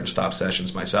can start and stop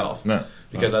sessions myself. Yeah.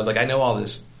 Because I was like, I know all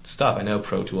this stuff. I know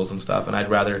Pro Tools and stuff, and I'd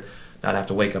rather not have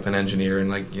to wake up an engineer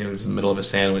and in the middle of a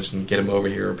sandwich and get him over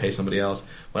here or pay somebody else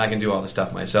when I can do all the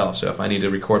stuff myself. So if I need to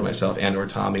record myself and or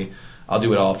Tommy, I'll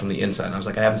do it all from the inside. And I was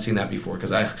like, I haven't seen that before,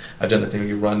 because I've done the thing where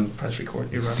you press record,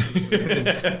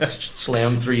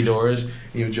 slam 3 doors,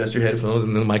 you adjust your headphones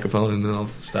and then the microphone and then all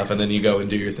the stuff, and then you go and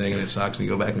do your thing and it sucks, and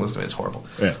you go back and listen to it. It's horrible.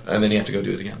 Yeah. And then you have to go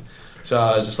do it again. So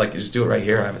I was just like, just do it right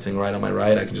here. I have a thing right on my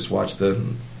right. I can just watch the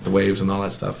waves and all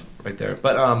that stuff right there.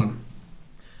 But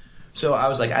so I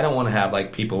was like, I don't want to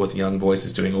have people with young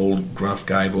voices doing old gruff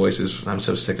guy voices. I'm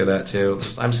so sick of that too.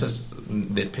 I'm such a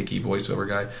nitpicky voiceover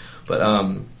guy. But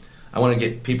I want to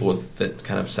get people that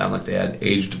kind of sound like they had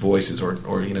aged voices, or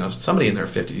somebody in their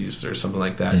 50s or something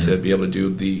like that, to be able to do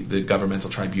the governmental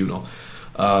tribunal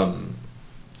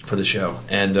for the show.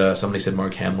 And somebody said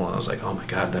Mark Hamill, and I was like, oh my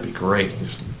god, that'd be great.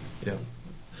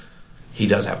 He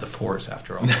does have the Force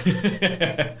after all.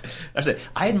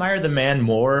 I admire the man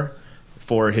more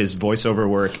for his voiceover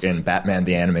work in Batman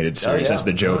the Animated Series as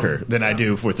the Joker than I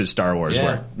do with his Star Wars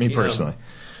work. Me personally.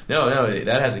 No,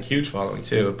 that has a huge following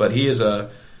too. But he is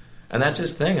and that's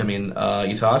his thing. I mean,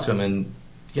 you talk to him, and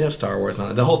Star Wars.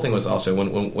 The whole thing was also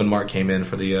when Mark came in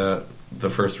for the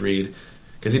first read,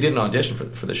 because he did an audition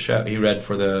for the show. He read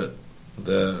for the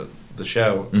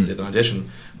show, did an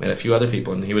audition. We had a few other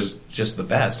people, and he was just the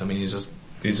best. I mean, he's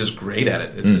just great at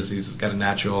it. He's got a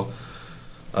natural.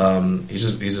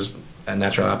 He's just a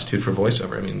natural aptitude for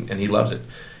voiceover. I mean, and he loves it.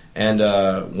 And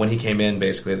when he came in,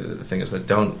 basically the thing is that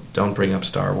don't bring up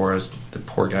Star Wars. The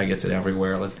poor guy gets it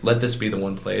everywhere. Let this be the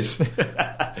one place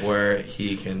where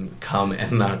he can come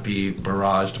and not be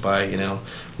barraged by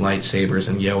lightsabers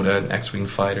and Yoda and X-wing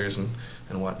fighters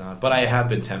and whatnot. But I have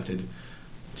been tempted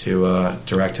to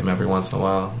direct him every once in a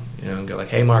while, and go like,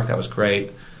 "Hey, Mark, that was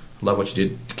great. Love what you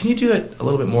did. Can you do it a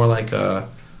little bit more like I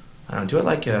don't know, do it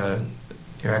like your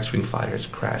X-wing fighters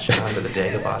crashing onto the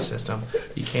Dagobah system.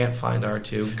 You can't find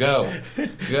R2. Go.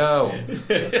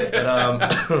 But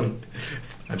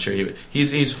I'm sure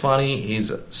he's funny.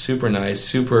 He's super nice,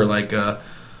 super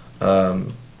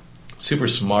super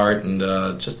smart, and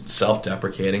just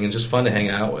self-deprecating, and just fun to hang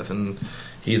out with. And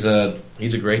he's a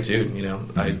great dude.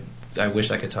 I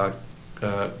wish I could talk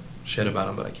shit about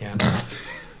him, but I can't.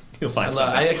 You'll find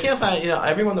something. I can't find,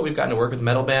 everyone that we've gotten to work with,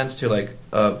 metal bands too, like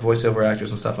voiceover actors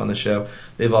and stuff on the show,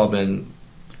 they've all been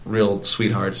real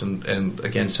sweethearts and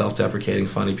again, self-deprecating,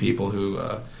 funny people who,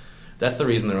 that's the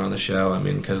reason they're on the show. I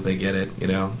mean, because they get it,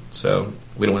 so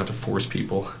we don't have to force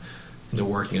people into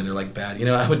working under bad.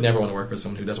 I would never want to work with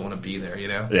someone who doesn't want to be there.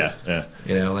 Yeah.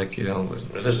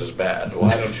 This is bad.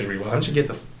 Why don't you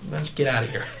get out of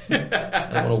here? I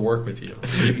don't want to work with you.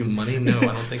 Give you money? No,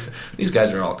 I don't think so. These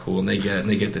guys are all cool, and they get it, and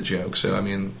they get the joke. So I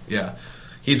mean, yeah,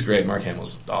 he's great. Mark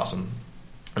Hamill's awesome.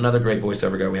 Another great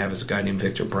voiceover guy we have is a guy named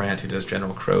Victor Brandt, who does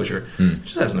General Crozier.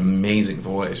 Just has an amazing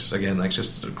voice. Again,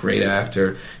 just a great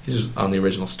actor. He's just on the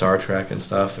original Star Trek and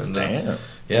stuff. And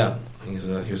yeah, he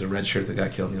was a red shirt that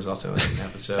got killed. And he was also in an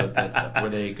episode where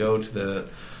they go to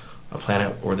a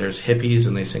planet where there's hippies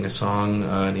and they sing a song,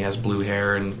 and he has blue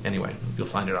hair. And anyway, you'll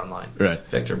find it online. Right,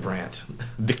 Victor Brandt.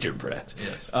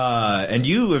 Yes. And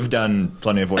you have done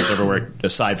plenty of voiceover work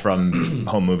aside from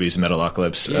home movies,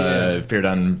 Metalocalypse. Appeared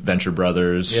on Venture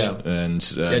Brothers,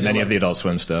 and many of the Adult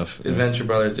Swim stuff. Venture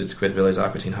Brothers did Squidbillies,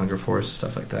 Aqua Teen Hunger Force,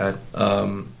 stuff like that.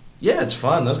 It's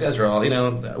fun. Those guys are all,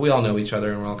 we all know each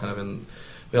other, and we're all kind of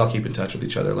we all keep in touch with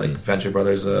each other. Like Venture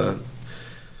Brothers,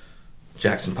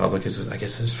 Jackson Public is, I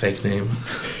guess, his fake name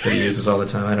that he uses all the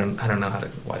time. I don't know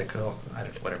why to go.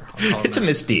 Whatever. It's a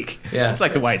mystique. Yeah, it's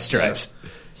like the White Stripes.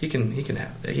 He can get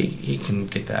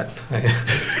that.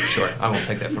 Sure, I won't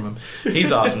take that from him.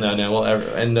 He's awesome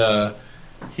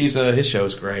his show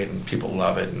is great, and people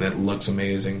love it, and it looks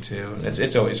amazing too. And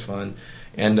it's always fun,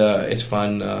 and it's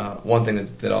fun. One thing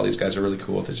that all these guys are really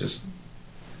cool with is just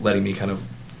letting me kind of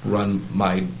run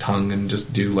my tongue and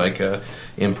just do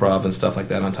improv and stuff like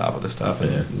that on top of the stuff,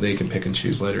 and they can pick and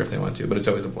choose later if they want to, but it's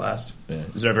always a blast.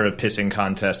 Is there ever a pissing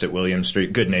contest at William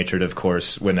Street? Good-natured, of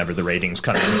course, whenever the ratings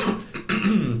come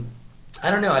in. I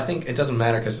don't know. I think it doesn't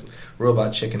matter because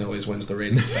Robot Chicken always wins the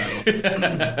ratings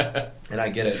battle. And I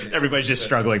get it. Everybody's just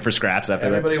struggling for scraps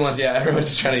after everyone's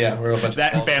just trying to, we're a bunch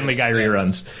that of and Family Guy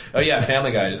reruns. Oh yeah,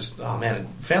 Family Guy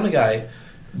Family Guy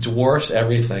dwarfs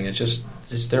everything. It's just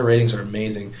their ratings are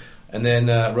amazing. And then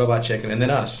Robot Chicken, and then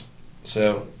us.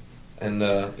 So, and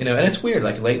and it's weird.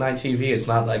 Like late night TV, it's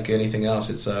not like anything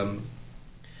else. It's you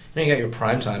got your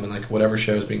prime time, and whatever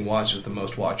show is being watched is the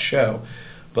most watched show.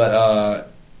 But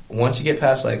once you get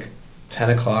past 10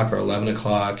 o'clock or 11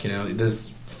 o'clock, this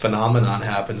phenomenon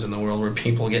happens in the world where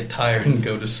people get tired and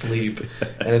go to sleep,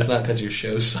 and it's not because your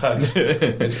show sucks.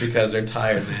 It's because they're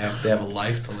tired and they have a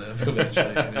life to live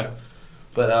eventually.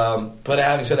 But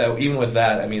having said that, even with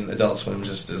that, I mean, Adult Swim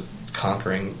just is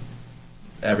conquering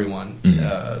everyone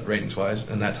ratings wise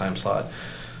in that time slot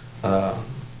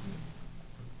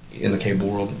in the cable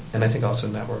world, and I think also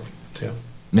network too.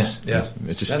 Yes, yeah,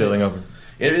 it's just spilling over.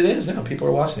 It is now. People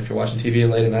are watching. If you're watching TV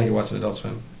late at night, you're watching Adult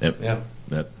Swim. Yep.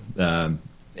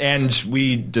 And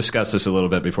we discussed this a little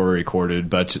bit before we recorded,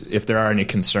 but if there are any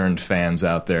concerned fans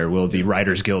out there, will the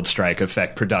Writers Guild strike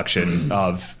affect production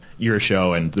of your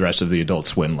show and the rest of the Adult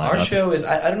Swim lineup? Our show is,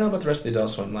 I don't know about the rest of the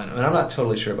Adult Swim lineup, and I'm not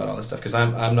totally sure about all this stuff because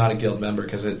I'm not a guild member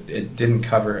because it didn't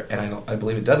cover, and I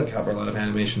believe it doesn't cover a lot of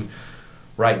animation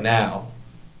right now.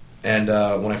 And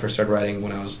when I first started writing,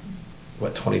 when I was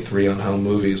 23 on Home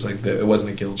Movies, like it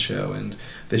wasn't a guild show, and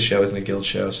this show isn't a guild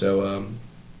show, so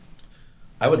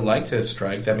I would like to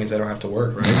strike. That means I don't have to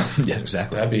work, right? Yeah,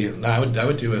 exactly. I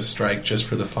would do a strike just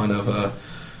for the fun of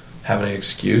having an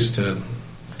excuse to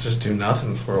just do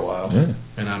nothing for a while. Yeah.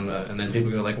 And then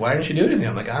people go like, "Why aren't you doing anything?"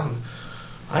 I'm like,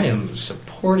 I am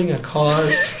supporting a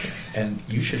cause, and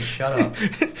you should shut up.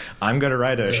 I'm going to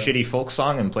write a shitty folk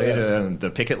song and play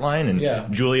the picket line,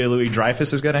 and Julia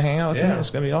Louis-Dreyfus is going to hang out with me. It's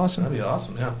going to be awesome. That'd be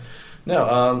awesome, yeah.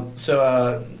 No,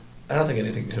 so I don't think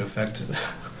anything could affect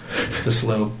the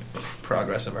slow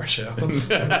progress of our show.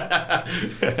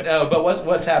 No, but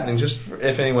what's happening, just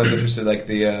if anyone's interested, like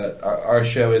our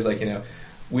show is like, you know,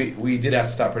 we did have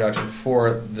to stop production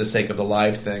for the sake of the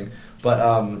live thing, but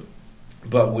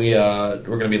we're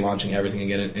going to be launching everything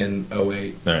again in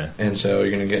 08. Right. And so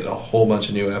you're going to get a whole bunch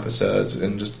of new episodes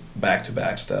and just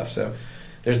back-to-back stuff. So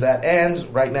there's that.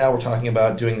 And right now we're talking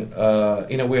about doing,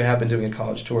 we have been doing a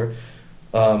college tour,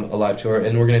 a live tour,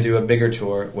 and we're going to do a bigger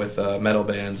tour with metal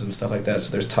bands and stuff like that.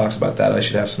 So there's talks about that. I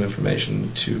should have some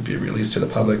information to be released to the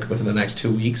public within the next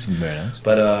 2 weeks. Very nice.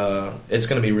 But it's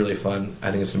going to be really fun. I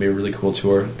think it's going to be a really cool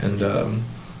tour.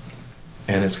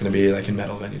 And it's going to be like in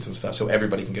metal venues and stuff, so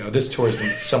everybody can go. This tour has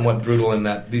been somewhat brutal in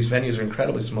that these venues are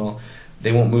incredibly small.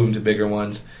 They won't move into bigger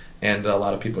ones, and a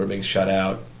lot of people are being shut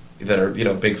out that are, you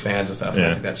know, big fans and stuff. And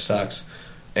I think that sucks.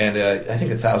 And I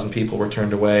think 1,000 people were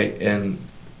turned away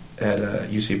at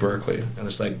UC Berkeley, and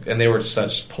it's like, and they were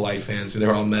such polite fans. They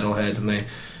were all metalheads, and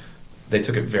they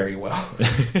took it very well.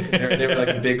 they were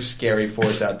like a big scary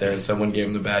force out there, and someone gave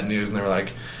them the bad news, and they were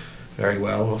like, "Very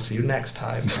well, we'll see you next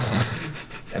time."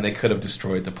 And they could have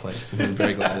destroyed the place. I'm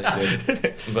very glad they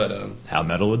did. But how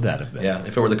metal would that have been? Yeah,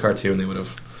 if it were the cartoon, they would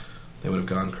have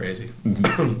gone crazy.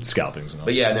 Scalpings and all.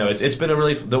 But yeah, no, it's been a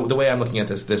really the way I'm looking at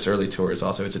this early tour is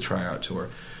also it's a tryout tour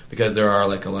because there are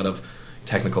like a lot of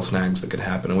technical snags that could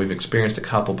happen, and we've experienced a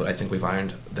couple, but I think we've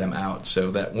ironed them out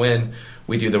so that when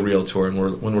we do the real tour and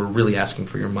when we're really asking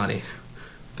for your money,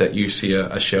 that you see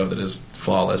a show that is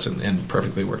flawless and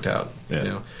perfectly worked out, you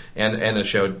know, and a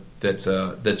show that's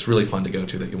really fun to go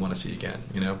to that you want to see again,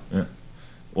 you know. Yeah.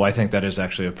 Well, I think that is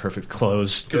actually a perfect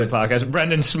close to the podcast.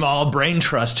 Brendan Small, brain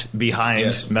trust behind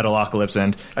Metalocalypse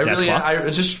and Death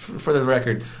Clock. Just for the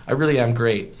record, I really am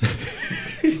great.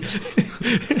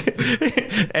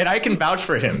 And I can vouch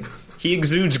for him. He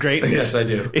exudes greatness. Yes, I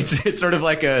do. It's sort of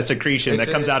like a secretion that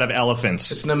comes out of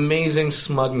elephants. It's an amazing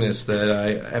smugness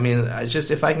that I mean,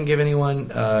 if I can give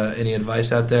anyone any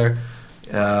advice out there,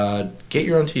 get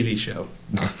your own TV show.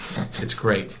 It's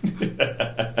great.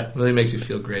 It really makes you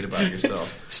feel great about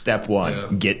yourself. Step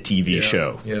one, get TV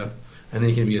show. Yeah. And then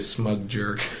you can be a smug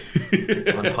jerk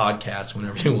on podcasts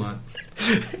whenever you want.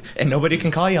 And nobody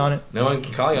can call you on it. No one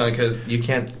can call you on it because you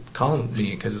can't call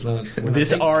me because it's not.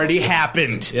 This already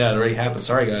happened. Yeah, it already happened.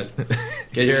 Sorry, guys.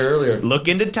 Get here earlier. Look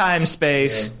into time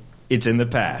space. Yeah. It's in the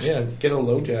past. Yeah, get a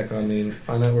LoJack on me and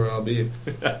find out where I'll be.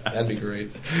 That'd be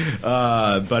great.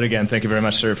 But again, thank you very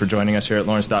much, sir, for joining us here at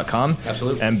Lawrence.com.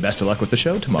 Absolutely. And best of luck with the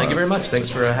show tomorrow. Thank you very much. Thanks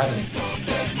for having me.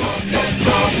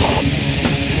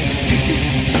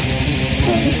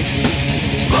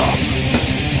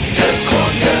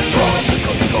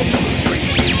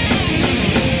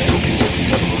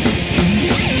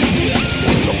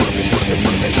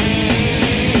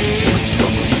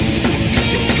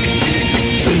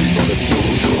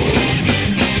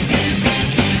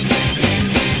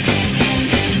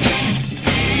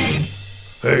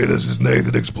 Hey, this is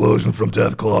Nathan Explosion from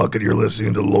Death Clock, and you're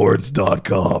listening to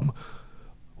Lawrence.com,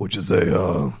 which is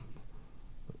a,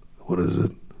 what is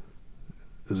it?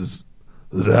 Does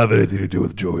it have anything to do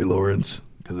with Joey Lawrence?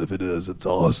 Because if it is, it's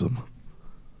awesome.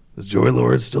 Is Joey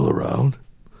Lawrence still around?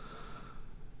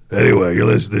 Anyway, you're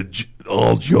listening to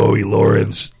all Joey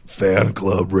Lawrence fan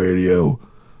club radio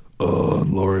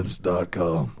on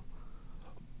Lawrence.com.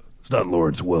 It's not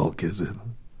Lawrence Welk, is it?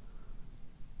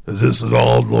 Is this an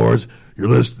all Lawrence?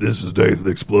 This is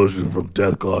Nathan Explosion from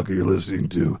Death Clock, and you're listening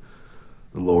to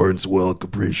the Lawrence Welk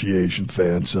Appreciation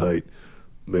fan site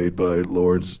made by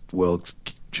Lawrence Welk's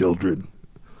children,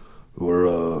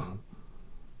 who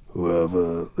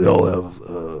they all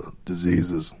have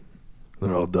diseases.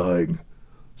 They're all dying.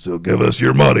 So give us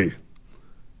your money,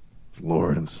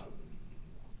 Lawrence.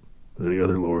 Any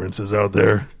other Lawrences out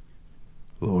there?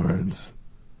 Lawrence.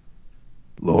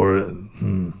 Lawrence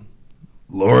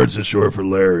is short for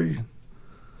Larry.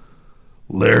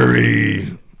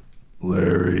 Larry.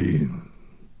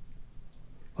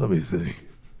 Let me think.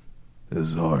 This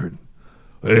is hard.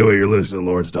 Anyway, you're listening to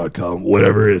Lawrence.com.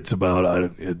 Whatever it's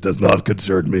about, it does not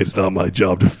concern me. It's not my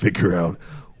job to figure out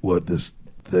what this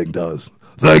thing does.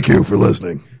 Thank you for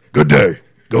listening. Good day.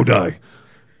 Go die.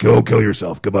 Go kill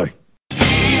yourself. Goodbye.